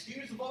 And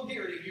excuse the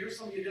vulgarity here,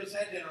 some of you just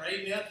had dinner,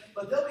 amen.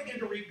 But they'll begin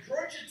to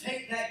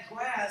regurgitate that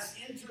grass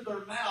into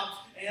their mouth,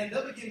 and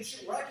they'll begin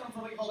chewing. Where I come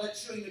from, we call that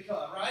chewing the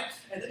cud, right?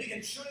 And they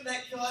begin chewing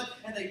that cud,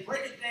 and they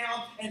break it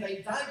down, and they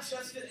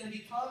digest it, and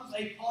it becomes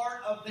a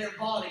part of their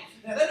body.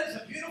 Now, that is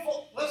a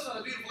beautiful, well, that's not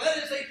a beautiful, that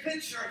is a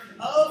picture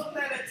of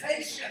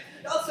meditation.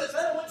 God says,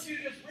 I don't want you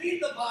to just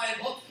read the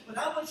Bible, but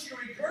I want you to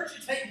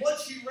regurgitate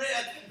what you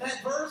read,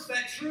 that verse,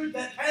 that truth,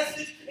 that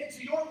passage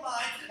into your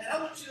mind, and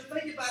I want you to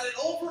think about it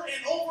over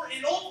and over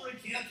and over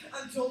again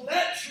until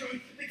that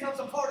truth becomes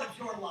a part of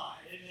your life.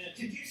 Amen.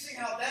 Can you see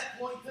how at that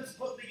point this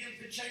book begins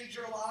to change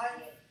your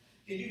life?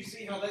 Can you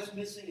see how that's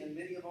missing in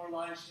many of our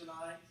lives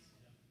tonight?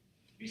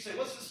 You say,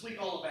 what's this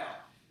week all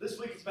about? This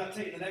week is about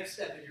taking the next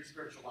step in your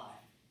spiritual life.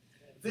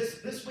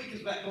 This week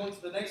is about going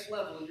to the next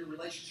level in your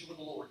relationship with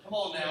the Lord. Come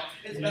on now.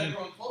 It's about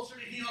growing closer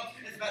to Him.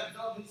 It's about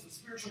developing some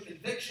spiritual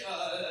conviction,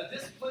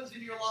 disciplines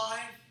in your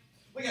life.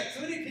 We got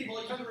too many people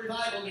that come to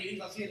revival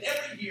meetings. I see it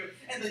every year,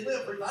 and they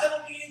live revival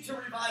meeting to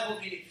revival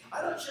meeting.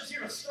 I'm not just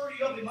here to stir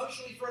you up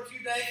emotionally for a few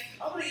days.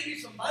 I'm going to give you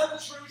some Bible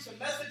truths and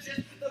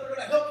messages that are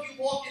going to help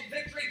you walk in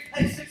victory.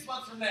 Hey, 6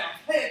 months from now.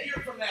 Hey, a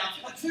year from now.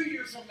 2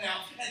 years from now.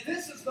 And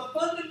this is the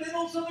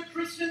fundamentals of the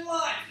Christian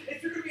life.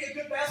 If you're going to be a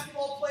good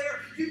basketball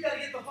player, you've got to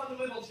get the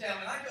fundamentals down.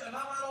 And am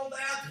I right on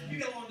that?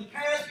 You've got to learn to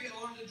pass. You've got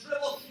to learn to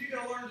dribble. You've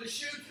got to learn to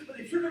shoot. But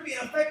if you're going to be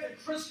an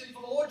effective Christian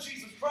for the Lord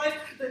Jesus Christ,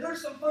 then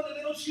there's some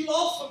fundamentals you've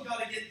also got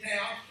to get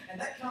down, and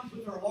that comes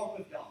with our walk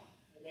with God.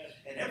 Amen.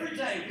 And every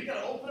day, we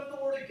got to open up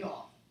the Word of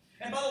God.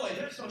 And by the way,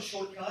 there's no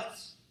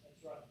shortcuts.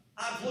 That's right.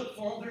 I've looked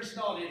for them. There's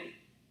not any.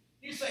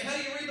 You say, how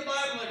do you read the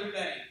Bible every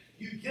day?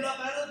 You get up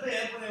out of the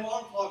bed when the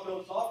alarm clock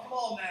goes off. Come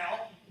on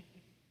now.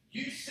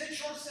 You sit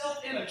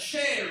yourself in a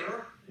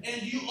chair,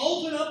 and you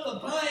open up the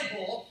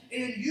Bible,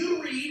 and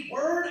you read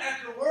word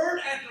after word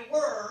after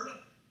word,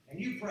 and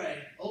you pray,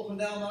 open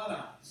down mine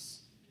eyes,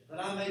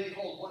 that I may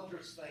behold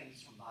wondrous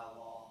things from thy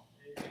law.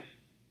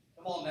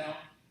 Come on now.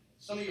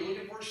 Some of you are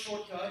looking for a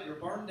shortcut. You're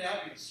burned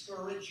out. You're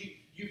discouraged.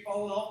 You've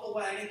fallen off the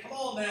wagon. Come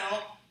on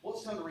now. Well,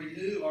 it's time to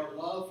renew our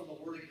love for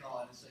the Word of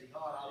God and say,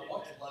 God, I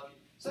want to love you.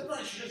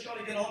 Sometimes you just got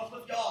to get honest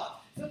with God.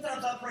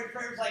 Sometimes I pray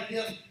prayers like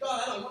this.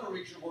 God, I don't want to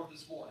read your Word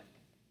this morning.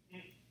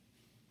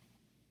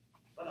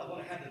 But I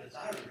want to have the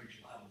desire to read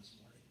your Bible this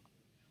morning.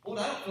 Lord,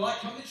 I don't feel like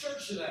coming to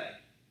church today.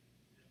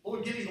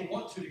 Lord, give me the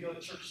want to go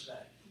to church today.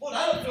 Lord,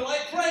 I don't feel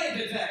like praying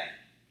today.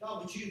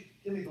 God, would you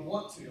give me the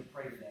want to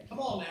pray today? Come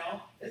on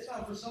now. It's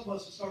time for some of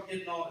us to start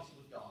getting honest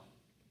with God.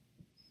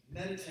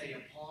 Meditate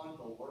upon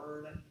the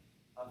Word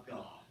of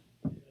God.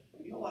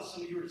 You know why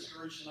some of you are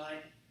discouraged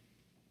tonight?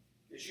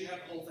 Is you have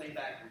the whole thing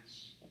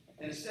backwards.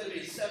 And instead of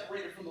being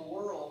separated from the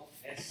world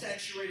and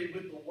saturated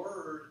with the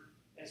Word,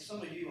 and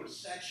some of you are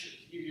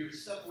you're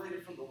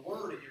separated from the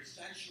Word and you're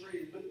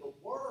saturated with the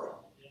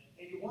world.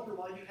 And you wonder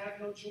why you have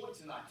no joy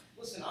tonight.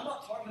 Listen, when I'm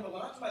talking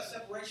about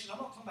separation, I'm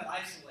not talking about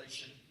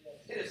isolation.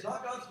 It is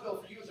not God's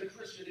will for you as a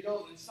Christian to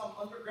go in some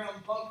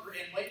underground bunker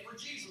and wait for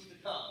Jesus to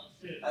come.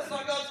 That's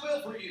not God's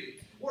will for you.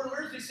 Word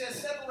Literally says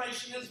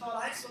separation is not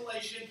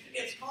isolation.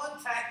 It's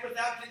contact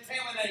without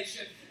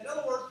contamination. In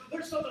other words,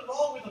 there's something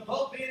wrong with the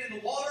boat being in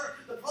the water.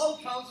 The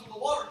problem comes when the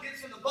water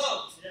gets in the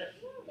boat.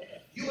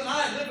 You and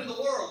I live in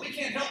the world. We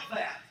can't help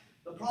that.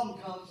 The problem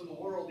comes when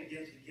the world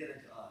begins to get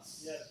into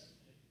us.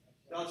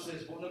 God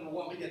says, well, number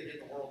one, we got to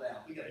get the world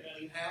out. We got a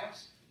clean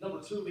house. Number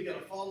two, we got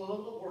to fall in love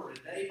with the Word.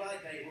 And day by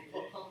day,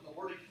 we're pumping the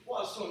Word. Well,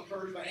 I was so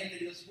encouraged by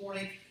Anthony this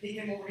morning. He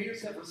came over here and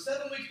said, for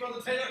 7 weeks,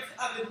 Brother Taylor,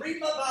 I've been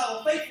reading my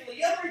Bible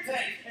faithfully every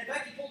day. In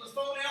fact, he pulled his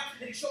phone out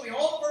and he showed me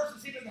all the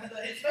verses, even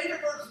his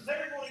favorite verses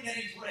every morning that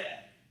he's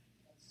read.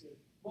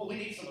 Well, we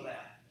need some of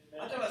that.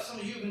 I'm talking about some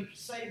of you who have been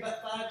saved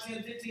about 5,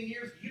 10, 15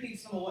 years. You need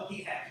some of what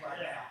he has right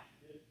now.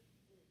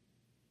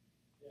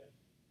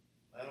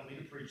 I don't mean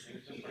to preach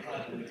things, just for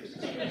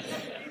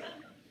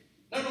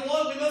Number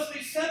one, we must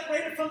be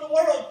separated from the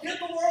world. Get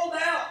the world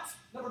out.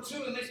 Number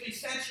two, it must be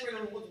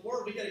saturated with the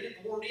Word. We got to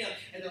get the Word in.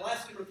 And then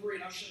last number three,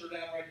 and I'll shut her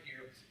down right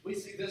here. We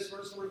see this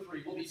verse number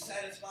 3. We'll be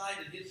satisfied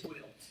in His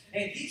will.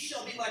 And He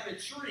shall be like a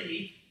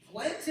tree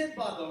planted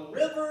by the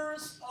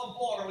rivers of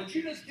water. Would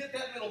you just get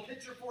that little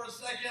picture for a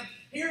second?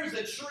 Here's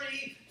a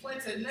tree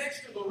planted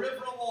next to the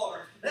river of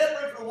water.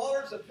 That river of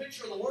water is a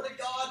picture of the Word of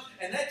God,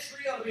 and that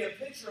tree ought to be a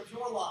picture of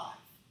your life.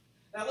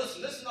 Now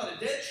listen, this is not a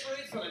dead tree,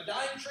 it's not a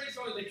dying tree, it's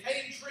not a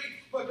decaying tree,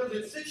 because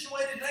it's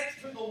situated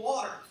next to the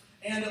water.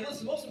 And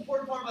listen, the most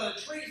important part about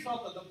a tree is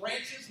not the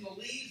branches and the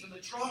leaves and the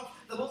trunk.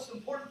 The most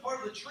important part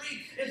of the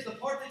tree is the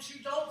part that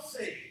you don't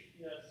see.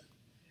 Yes.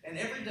 And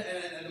every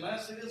day, and I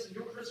say this in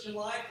your Christian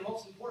life, the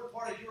most important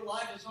part of your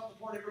life is not the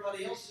part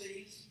everybody else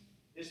sees,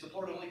 it's the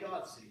part only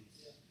God sees.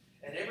 Yes.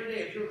 And every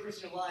day of your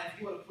Christian life,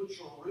 you want to put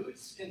your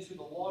roots into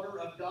the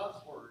water of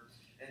God's Word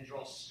and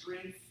draw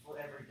strength for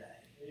every day.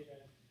 Amen.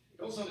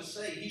 It goes on to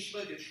say, he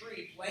shall be a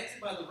tree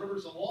planted by the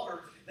rivers of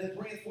water that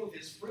bringeth forth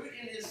his fruit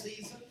in his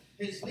season.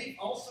 His leaf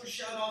also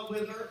shall not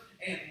wither,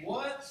 and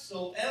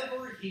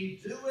whatsoever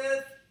he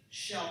doeth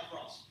shall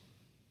prosper.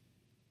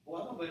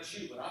 Well, I don't know about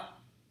you, but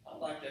I'd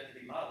like that to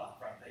be my life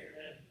right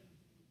there.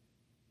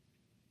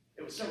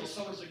 It was several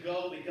summers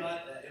ago.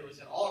 It was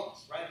in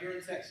August, right here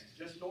in Texas,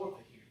 just north of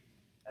here,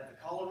 at the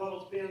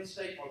Colorado Bend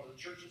State Park,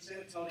 the church in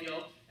San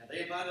Antonio, and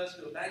they invited us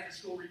to a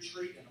back-to-school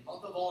retreat in the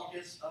month of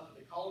August up at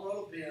the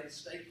Colorado Bend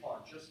State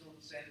Park, just north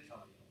of San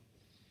Antonio.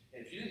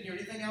 And if you didn't hear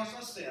anything else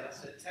I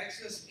said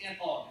Texas in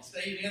August.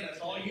 Amen. That's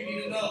all you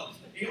need to know.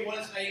 It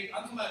was I'm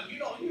talking about, you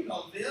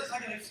know this. I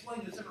can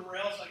explain this everywhere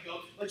else I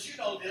go, but you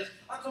know this.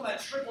 I'm talking about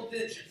triple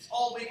digits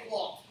all week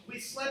long. We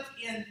slept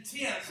in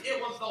tents.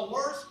 It was the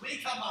worst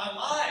week of my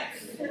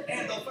life.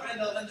 And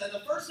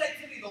the first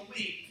activity of the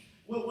week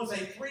was a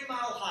 3-mile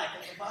hike.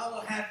 It was a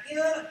 1.5 miles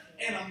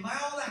in and a 1.5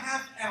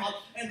 miles out.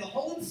 And the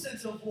whole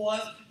incentive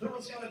was there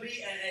was going to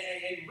be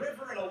a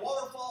river and a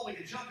waterfall. We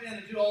could jump in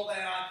and do all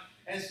that.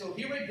 And so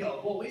here we go.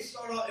 Well, we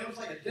start off, it was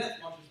like a death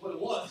march is what it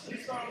was. We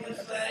started this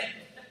thing.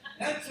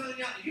 And I'm telling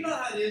you, you know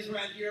how it is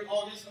around here in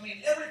August. I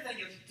mean, everything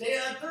is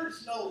dead.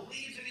 There's no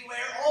leaves anywhere.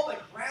 All the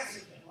grass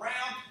is brown.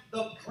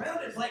 The ground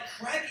is like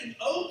cracking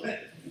open.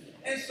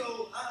 And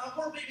so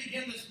where we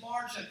begin this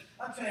march, and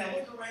I'm telling you, I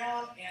look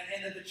around,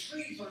 and the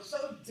trees are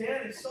so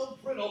dead and so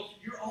brittle,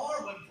 your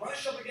arm would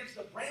brush up against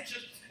the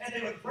branches, and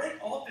they would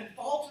break off and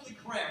fall to the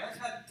ground. That's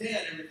how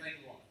dead everything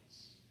was.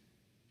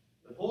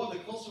 But boy, the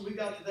closer we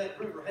got to that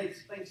river, hey,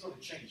 things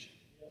started changing.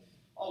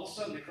 All of a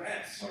sudden, the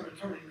grass started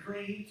turning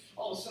green.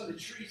 All of a sudden, the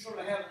trees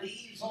started to have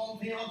leaves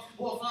on them.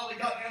 Well, finally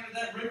got down to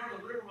that river.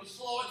 The river was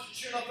flowing.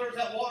 Sure enough, there was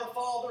that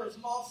waterfall. There was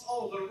moss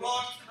all over the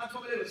rocks. I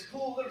told you it was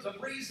cool. There was a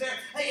breeze there.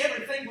 Hey,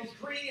 everything was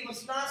green. It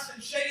was nice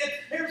and shaded.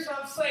 Here's what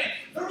I'm saying.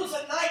 There was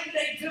a night and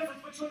day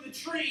difference between the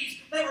trees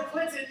that were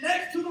planted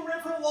next to the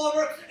river of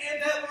water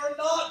and that were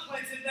not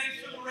planted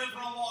next to the river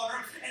of water.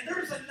 And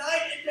there's a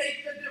night and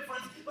day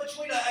difference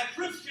between a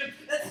Christian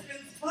that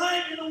spends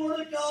time in the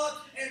Word of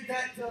God and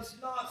that does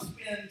not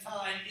spend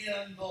time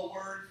in the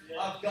Word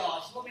of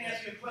God. So let me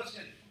ask you a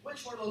question.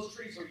 Which one of those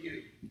trees are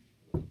you?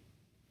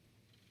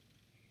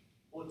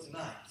 Well,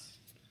 tonight,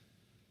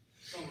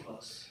 some of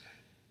us,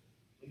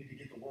 we need to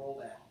get the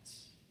world out.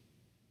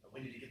 But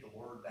we need to get the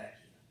Word back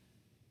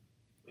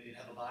in. We need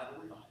to have a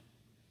Bible revival.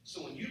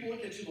 So when you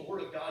look into the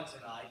Word of God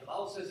tonight, the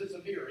Bible says it's a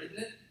mirror, isn't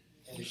it?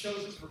 And it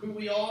shows us for who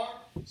we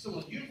are. So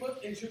when you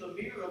look into the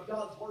mirror of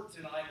God's Word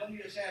tonight, let me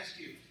just ask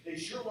you,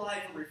 is your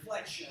life a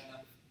reflection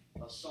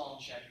of Psalm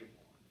chapter 1?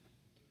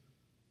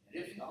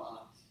 And if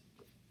not,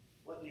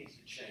 what needs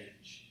to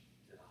change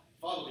tonight?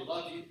 Father, we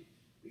love you.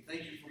 We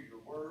thank you for your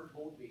Word.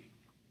 Lord,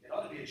 it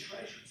ought to be a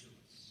treasure to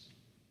us.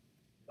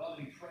 It ought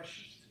to be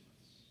precious to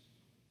us.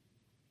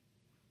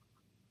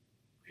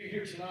 If you're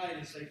here tonight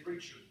and say,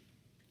 preacher,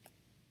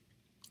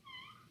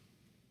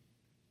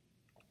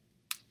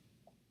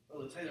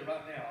 Brother Taylor,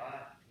 right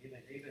now, even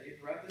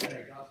right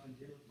today, God's been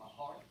dealing with my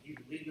heart.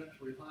 Even leading up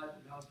to revival,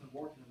 God's been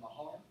working in my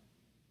heart.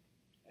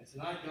 And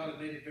tonight, God has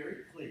made it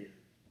very clear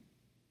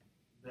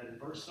that in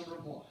verse number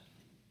 1,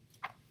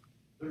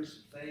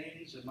 there's some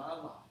things in my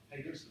life.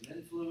 Hey, there's some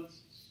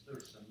influences.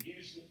 There's some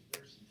music.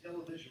 There's some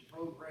television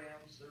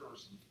programs. There are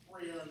some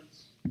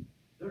friends.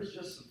 There's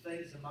just some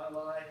things in my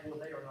life where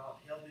they are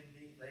not helping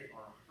me. They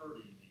are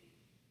hurting me.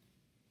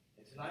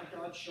 And tonight,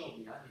 God showed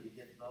me I need to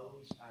get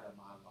those out of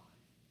my life.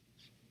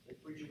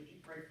 Preacher, would you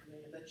pray for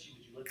me? If that's you,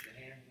 would you lift your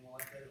hand? You don't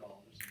like that at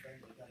all. There's some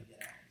things we've got to get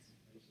out.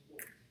 Praise the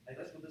Lord. Hey,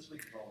 that's what this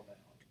week is all about.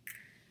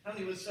 How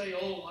many would say, at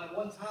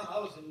one time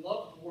I was in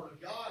love with the Word of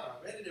God. I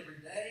read it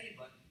every day,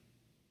 but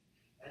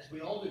as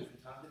we all do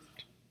from time to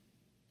time,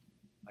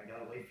 I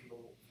got away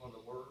from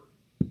the Word.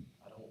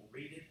 I don't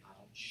read it. I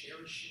don't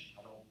cherish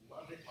it. I don't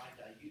love it like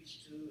I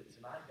used to. And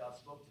tonight God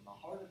spoke to my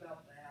heart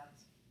about that.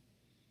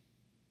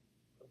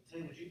 But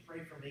Tim, would you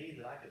pray for me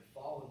that I could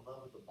fall in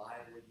love with the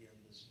Bible again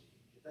this week?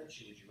 If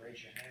that's you, would you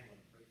raise your hand when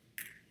I pray for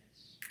you?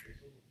 Yes.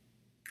 Praise the Lord.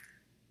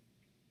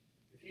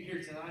 If you're here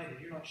tonight and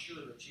you're not sure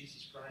that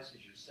Jesus Christ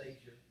is your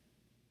Savior,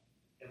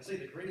 and I say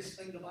the greatest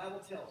thing the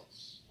Bible tells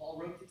us, Paul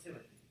wrote to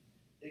Timothy,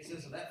 it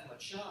says that from a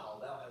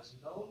child thou hast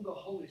known the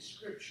Holy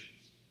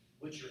Scriptures,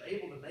 which are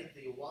able to make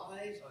thee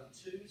wise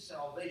unto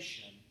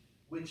salvation,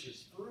 which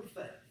is through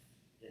faith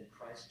in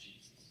Christ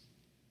Jesus.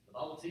 The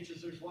Bible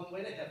teaches there's one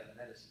way to heaven, and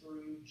that is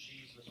through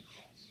Jesus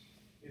Christ.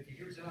 If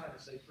you're here tonight and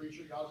say,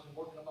 Preacher, God's been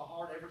working on my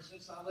heart ever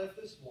since I left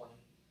this morning,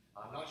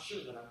 I'm not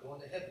sure that I'm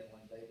going to heaven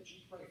one day, but you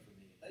pray for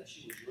me. If that's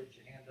you, would you lift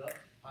your hand up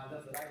high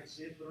enough that I can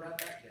see it, put it right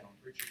back down.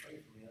 Preacher, pray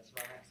for me. That's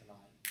where I'm at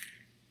tonight.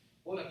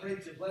 Lord, I pray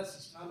that you bless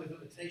this time of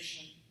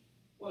invitation.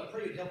 Lord, I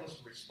pray you'd help us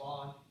to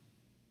respond.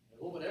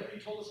 And Lord, whatever you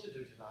told us to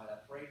do tonight,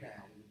 I pray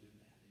now we would do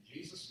that. In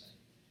Jesus'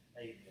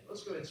 name, amen.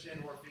 Let's go ahead and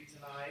stand to our feet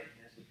tonight.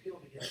 And as the piano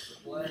begins to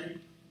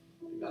play,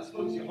 if God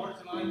spoke to your heart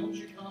tonight, won't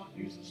you come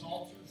and use this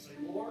altar and say,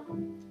 Lord,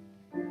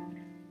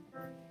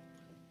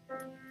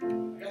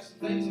 I got some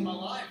things in my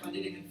life I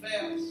need to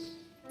confess.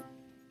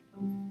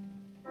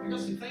 I got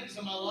some things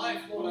in my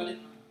life, Lord,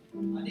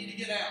 I need to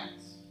get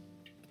out.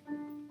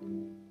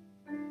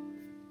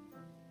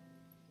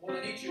 Lord,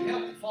 I need your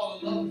help to fall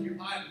in love with your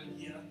Bible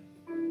again.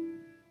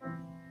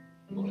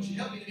 Lord, would you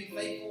help me to be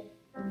faithful?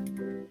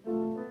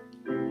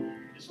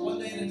 Just one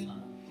day at a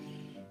time.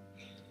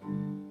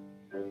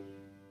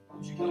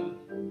 Won't you come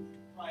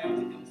cry out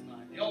to him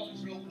tonight? The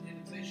altars are open, the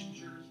invitation's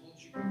yours.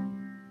 Won't you come?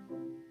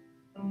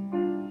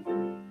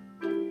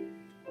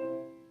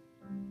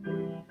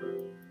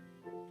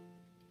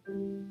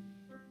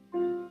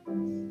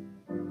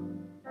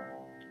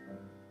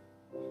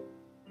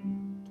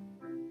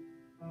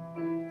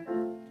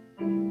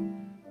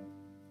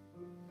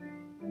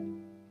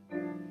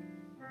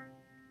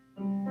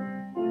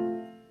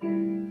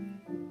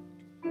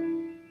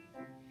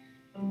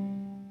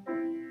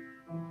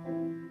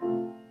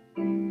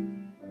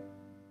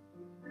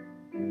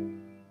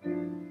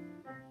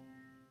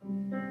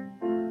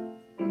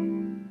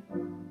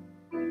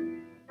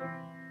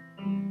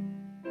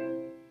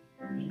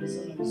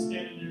 Somebody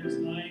standing there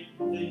tonight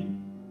and think,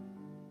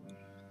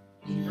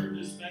 as you heard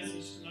this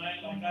message tonight,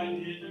 like I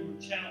did, you were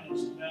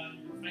challenged about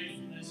your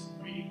faithfulness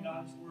in reading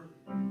God's Word,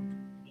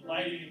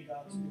 delighting in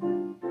God's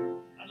Word.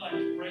 I'd like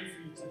to pray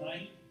for you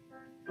tonight.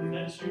 If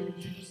that's you,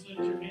 would you just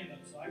lift your hand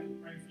up so I can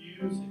pray for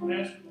you? Say,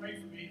 Pastor, pray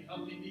for me to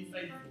help me be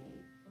faithful.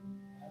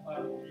 My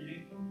Bible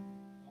reading.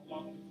 I'll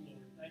walk with the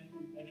Lord. Thank you.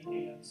 Many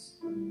hands.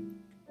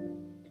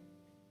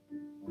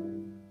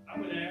 I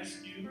would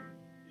ask you,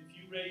 if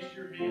you raised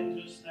your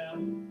hand just now,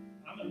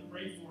 I'm going to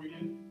pray for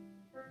you.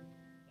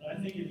 But I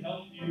think it'd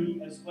help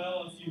you as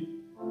well if you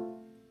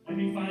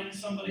maybe find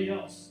somebody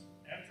else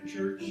after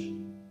church.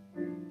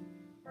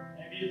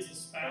 Maybe it's a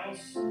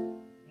spouse,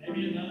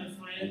 maybe another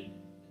friend,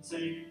 and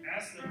say,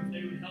 ask them if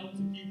they would help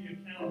to keep you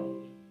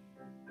accountable.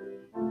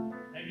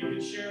 Maybe you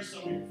could share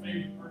some of your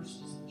favorite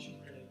verses that you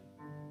read.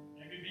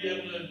 Maybe be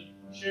able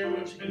to share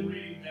what you've been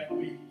reading that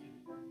week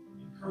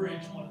and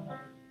encourage one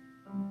another.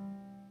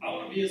 I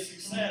want to be a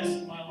success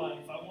in my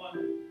life. I want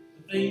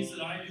the things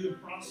that I do to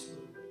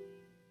prosper.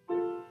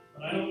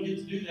 But I don't get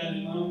to do that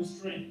in my own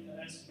strength. That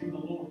has to be the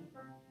Lord.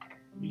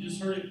 We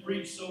just heard it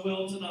preached so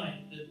well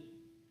tonight that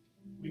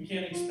we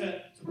can't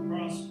expect to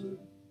prosper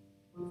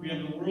if we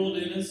have the world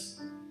in us.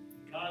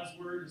 God's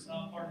Word is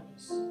not part of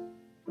us.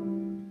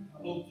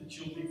 I hope that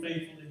you'll be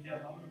faithful to Him.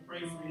 I'm going to pray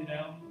for you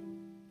now.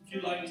 If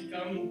you'd like to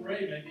come and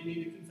pray, maybe you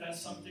need to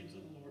confess something to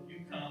the Lord.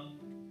 You come.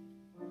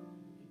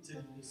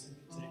 Continue this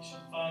invitation.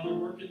 Father,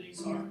 work in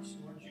these hearts.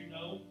 Lord, you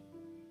know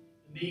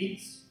the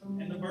needs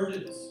and the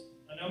burdens.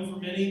 I know for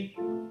many,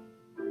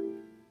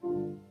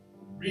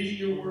 reading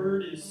your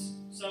Word is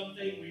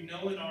something we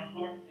know in our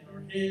heart, in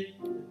our head.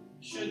 We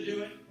should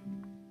do it.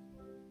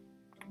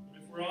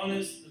 But if we're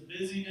honest, the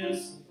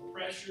busyness and the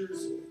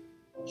pressures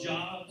of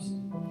jobs,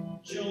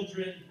 and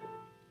children,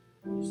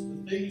 just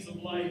the things of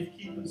life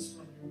keep us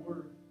from your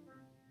Word.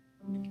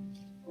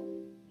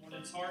 Lord,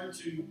 it's hard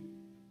to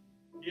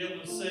be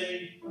able to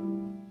say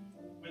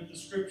with the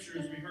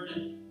Scriptures, we heard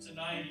it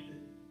tonight,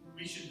 that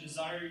we should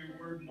desire your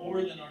Word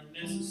more than our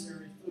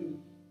necessary food.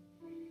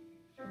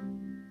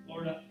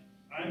 Lord,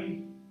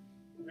 I'm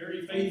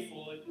very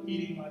faithful at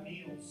eating my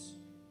meals.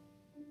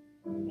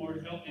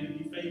 Lord, help me to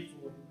be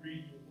faithful in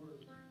reading your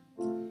Word.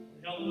 Lord,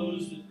 help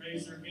those that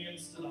raise their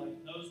hands tonight,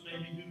 and those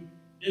maybe who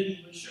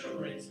didn't but should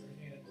have raised their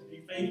hand, to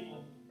be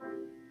faithful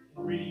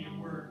in reading your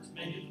Word, to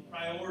make it the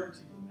priority,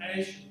 the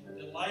passion, the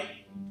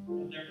delight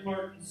of their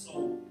heart and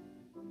soul.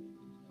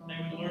 They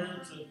would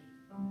learn to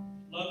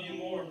love you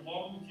more and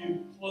walk with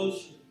you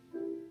closer,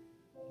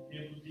 and be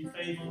able to be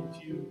faithful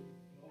to you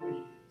in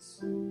obedience.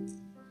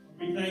 Lord,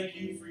 we thank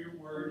you for your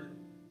Word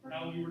and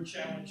how we were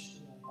challenged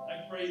tonight.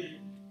 I pray that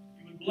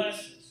you would bless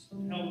us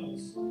and help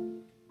us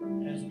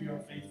as we are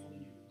faithful to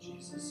you. In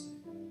Jesus' name.